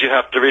sometimes you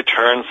have to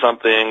return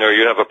something, or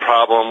you have a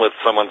problem with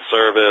someone's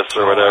service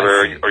or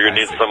whatever, or you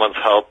need someone's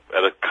help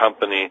at a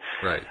company.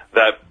 Right.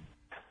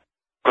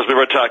 Because we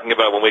were talking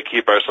about when we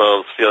keep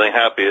ourselves feeling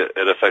happy,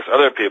 it affects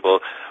other people.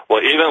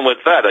 Well, even with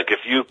that, like if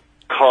you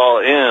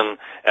call in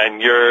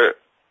and you're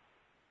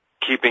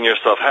keeping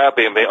yourself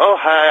happy and being, oh,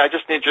 hi, I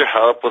just need your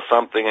help with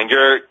something, and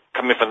you're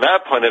coming from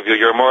that point of view,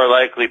 you're more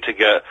likely to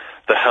get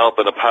the help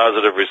and a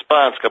positive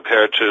response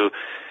compared to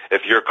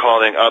if you're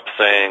calling up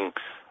saying,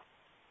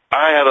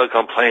 I have a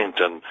complaint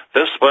and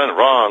this went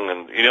wrong,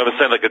 and you know what I'm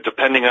saying? Like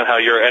depending on how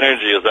your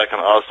energy is, that can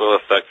also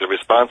affect the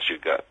response you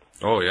get.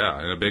 Oh, yeah,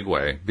 in a big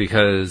way,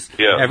 because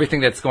everything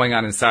that's going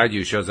on inside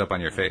you shows up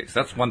on your face.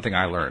 That's one thing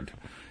I learned.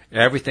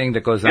 Everything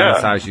that goes on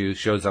inside you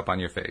shows up on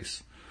your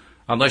face,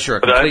 unless you're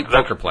a complete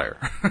poker player.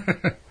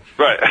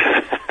 Right.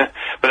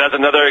 But that's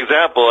another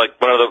example,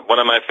 like one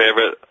of my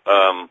favorite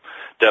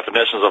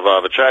definitions of law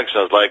of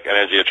attraction is like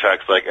energy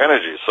attracts like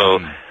energy. So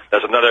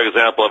that's another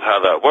example of how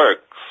that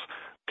works.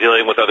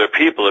 Dealing with other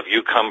people, if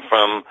you come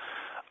from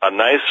a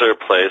nicer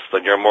place,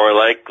 then you're more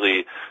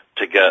likely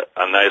to get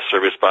a nicer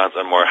response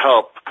and more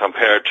help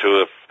compared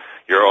to if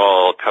you're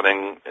all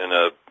coming in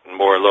a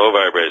more low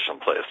vibration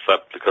place.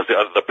 Because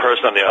the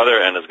person on the other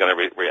end is going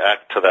to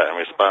react to that and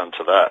respond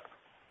to that.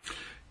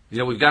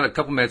 We've got a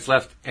couple minutes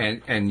left,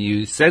 and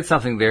you said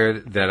something there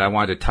that I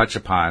wanted to touch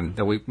upon.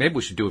 That maybe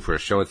we should do it for a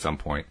show at some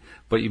point.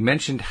 But you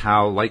mentioned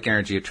how like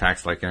energy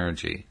attracts like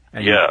energy,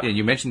 and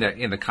you mentioned that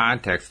in the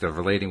context of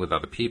relating with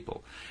other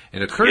people.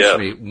 And it occurs to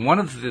me, one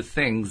of the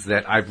things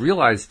that I've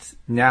realized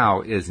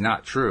now is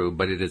not true,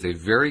 but it is a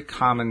very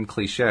common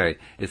cliche,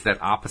 is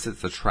that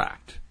opposites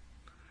attract.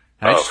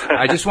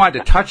 I just wanted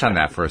to touch on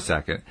that for a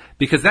second,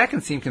 because that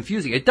can seem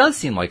confusing. It does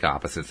seem like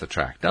opposites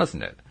attract,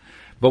 doesn't it?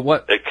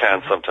 It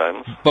can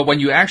sometimes. But when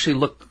you actually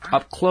look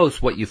up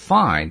close, what you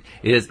find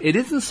is it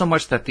isn't so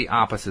much that the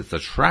opposites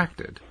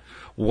attracted.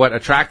 What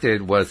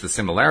attracted was the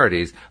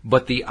similarities,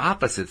 but the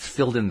opposites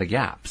filled in the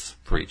gaps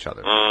for each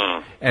other.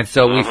 And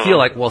so we feel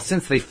like, well,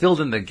 since they filled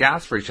in the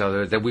gaps for each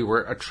other, that we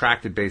were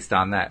attracted based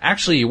on that.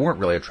 Actually, you weren't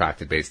really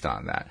attracted based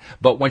on that.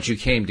 But once you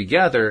came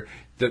together,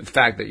 the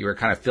fact that you were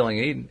kind of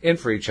filling in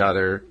for each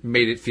other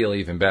made it feel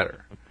even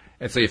better.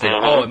 And so you think,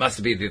 it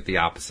must be that the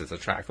opposites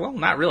attract. Well,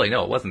 not really.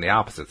 No, it wasn't the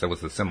opposites. It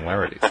was the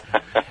similarities.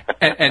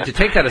 and to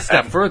take that a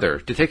step further,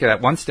 to take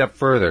that one step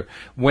further,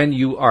 when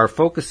you are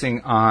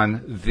focusing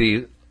on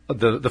the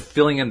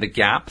filling in the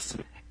gaps,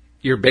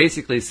 you're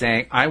basically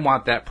saying, I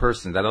want that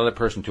other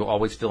person to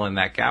always fill in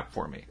that gap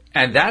for me.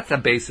 And that's a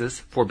basis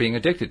for being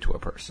addicted to a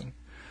person.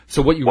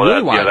 So what you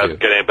really want to do...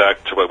 that's getting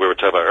back to what we were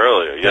talking about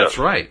earlier, yes. That's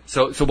right.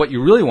 So what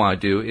you really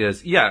want to do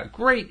is,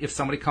 great if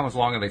somebody comes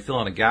along and they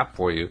fill in a gap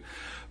for you,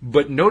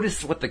 but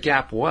notice what the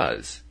gap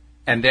was,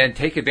 and then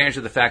take advantage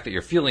of the fact that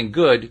you're feeling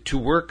good to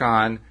work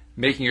on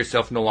making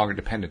yourself no longer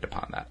dependent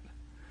upon that.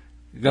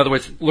 In other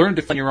words, learn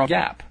to fill your own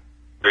gap.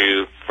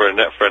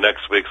 For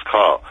next week's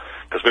call,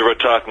 because we were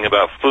talking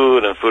about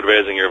food and food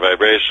raising your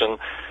vibration.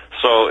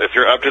 So if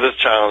you're up to this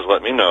challenge,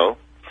 let me know.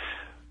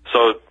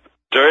 So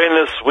during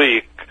this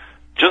week,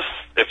 just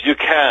if you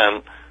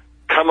can,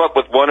 come up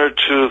with one or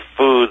two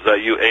foods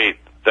that you ate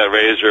that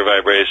raise your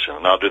vibration,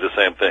 and I'll do the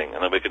same thing,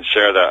 and then we can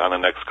share that on the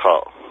next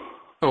call.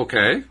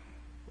 Okay.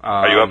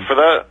 Are you up for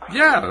that?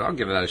 Yeah, I'll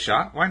give that a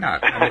shot. Why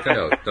not? I'll make a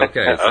note.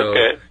 Okay, so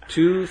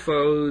two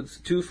foods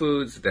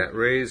that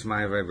raise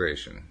my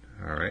vibration.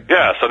 All right.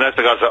 Yeah, so next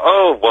thing I'll say,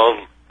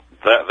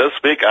 this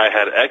week I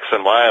had X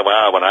and Y.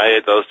 Wow, when I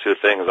ate those two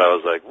things, I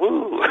was like,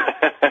 woo,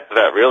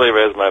 that really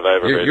raised my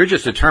vibration. You're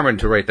just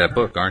determined to write that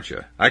book, aren't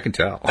you? I can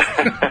tell.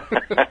 I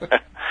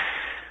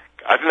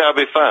think that would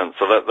be fun.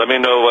 So let me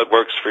know what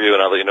works for you,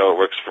 and I'll let you know what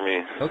works for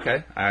me.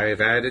 Okay.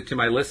 I've added it to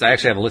my list. I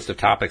actually have a list of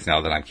topics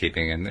now that I'm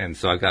keeping, and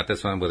so I've got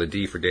this one with a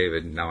D for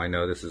David. Now I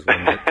know this is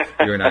one that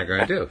you and I are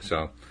going to do.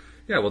 So,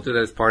 we'll do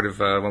that as part of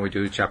when we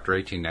do Chapter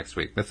 18 next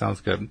week. That sounds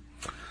good.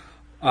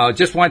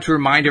 Just want to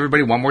remind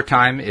everybody one more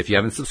time, if you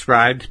haven't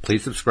subscribed,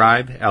 please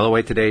subscribe,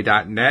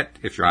 loatoday.net.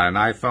 If you're on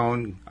an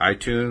iPhone,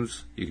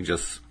 iTunes, you can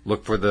just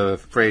look for the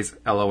phrase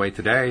LOA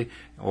Today,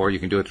 or you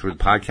can do it through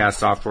the podcast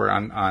software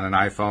on an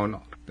iPhone.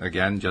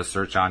 Again, just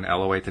search on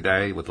LOA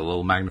Today with a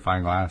little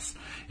magnifying glass.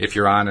 If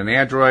you're on an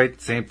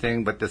Android, same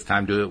thing, but this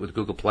time do it with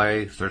Google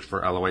Play. Search for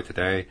LOA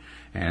Today.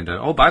 And,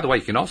 by the way,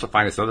 you can also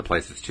find us other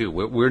places, too.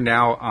 We're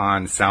now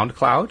on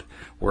SoundCloud.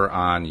 We're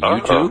on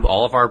YouTube.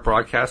 All of our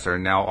broadcasts are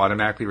now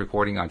automatically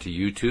recording onto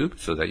YouTube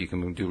so that you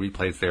can do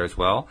replays there as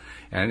well.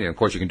 And, of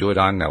course, you can do it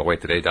on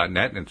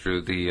loatoday.net and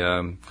through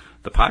the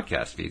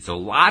podcast feed. So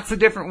lots of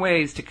different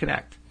ways to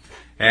connect.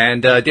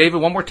 And,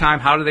 David, one more time,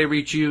 how do they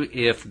reach you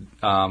if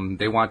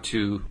they want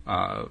to,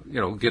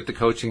 get the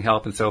coaching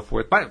help and so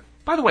forth? By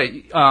the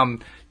way,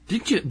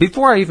 didn't you,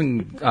 before I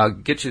even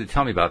get you to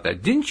tell me about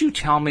that, didn't you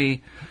tell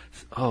me,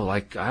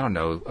 I don't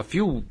know,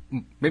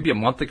 maybe a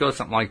month ago,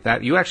 something like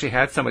that, you actually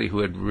had somebody who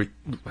had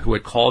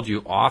called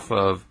you off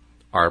of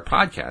our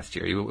podcast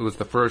here. It was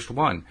the first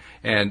one.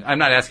 And I'm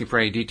not asking for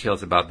any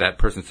details about that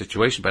person's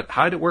situation, but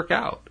how did it work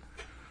out?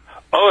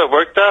 Oh, it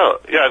worked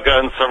out. Yeah, I've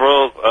gotten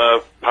several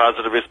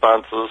positive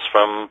responses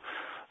from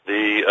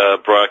the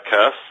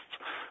broadcast,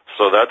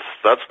 so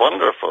that's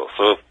wonderful.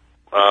 So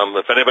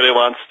if anybody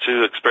wants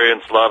to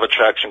experience law of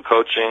attraction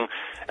coaching,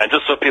 and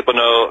just so people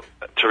know,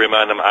 to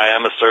remind them, I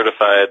am a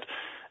certified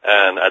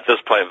and at this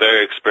point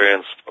very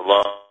experienced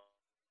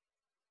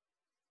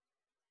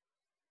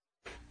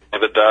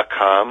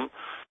David.com,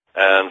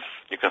 and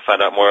you can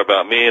find out more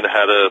about me and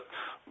how to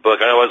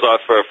book. I always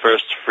offer a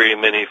first free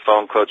mini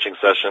phone coaching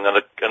session, and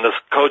this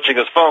coaching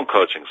is phone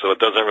coaching, so it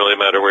doesn't really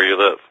matter where you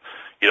live.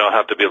 You don't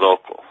have to be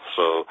local.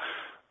 So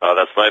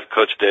that's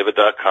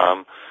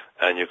lifecoachdavid.com,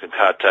 and you can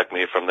contact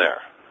me from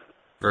there.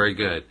 Very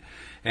good.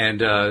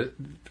 And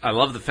I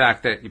love the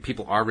fact that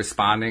people are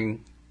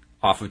responding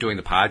off of doing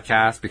the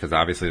podcast, because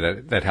obviously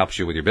that helps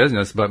you with your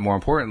business, but more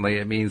importantly,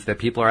 it means that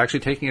people are actually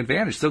taking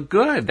advantage. So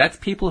good. That's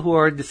people who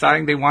are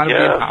deciding they want to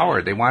be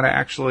empowered. They want to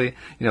actually,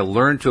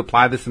 learn to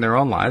apply this in their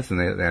own lives,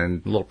 and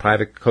a little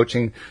private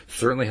coaching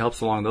certainly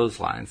helps along those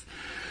lines.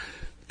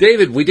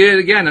 David, we did it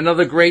again.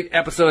 Another great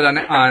episode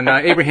on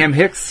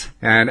Abraham-Hicks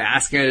and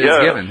Asking It Is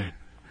Given.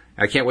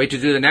 I can't wait to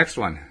do the next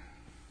one.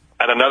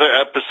 And another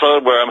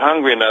episode where I'm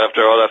hungry now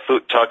after all that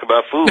talk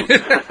about food.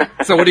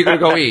 So what are you going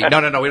to go eat? No,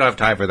 we don't have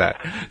time for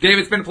that. David,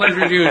 it's been a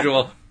pleasure as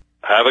usual.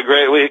 Have a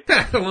great week.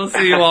 We'll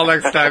see you all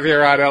next time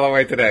here on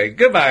LOA Today.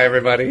 Goodbye,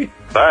 everybody.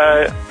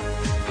 Bye.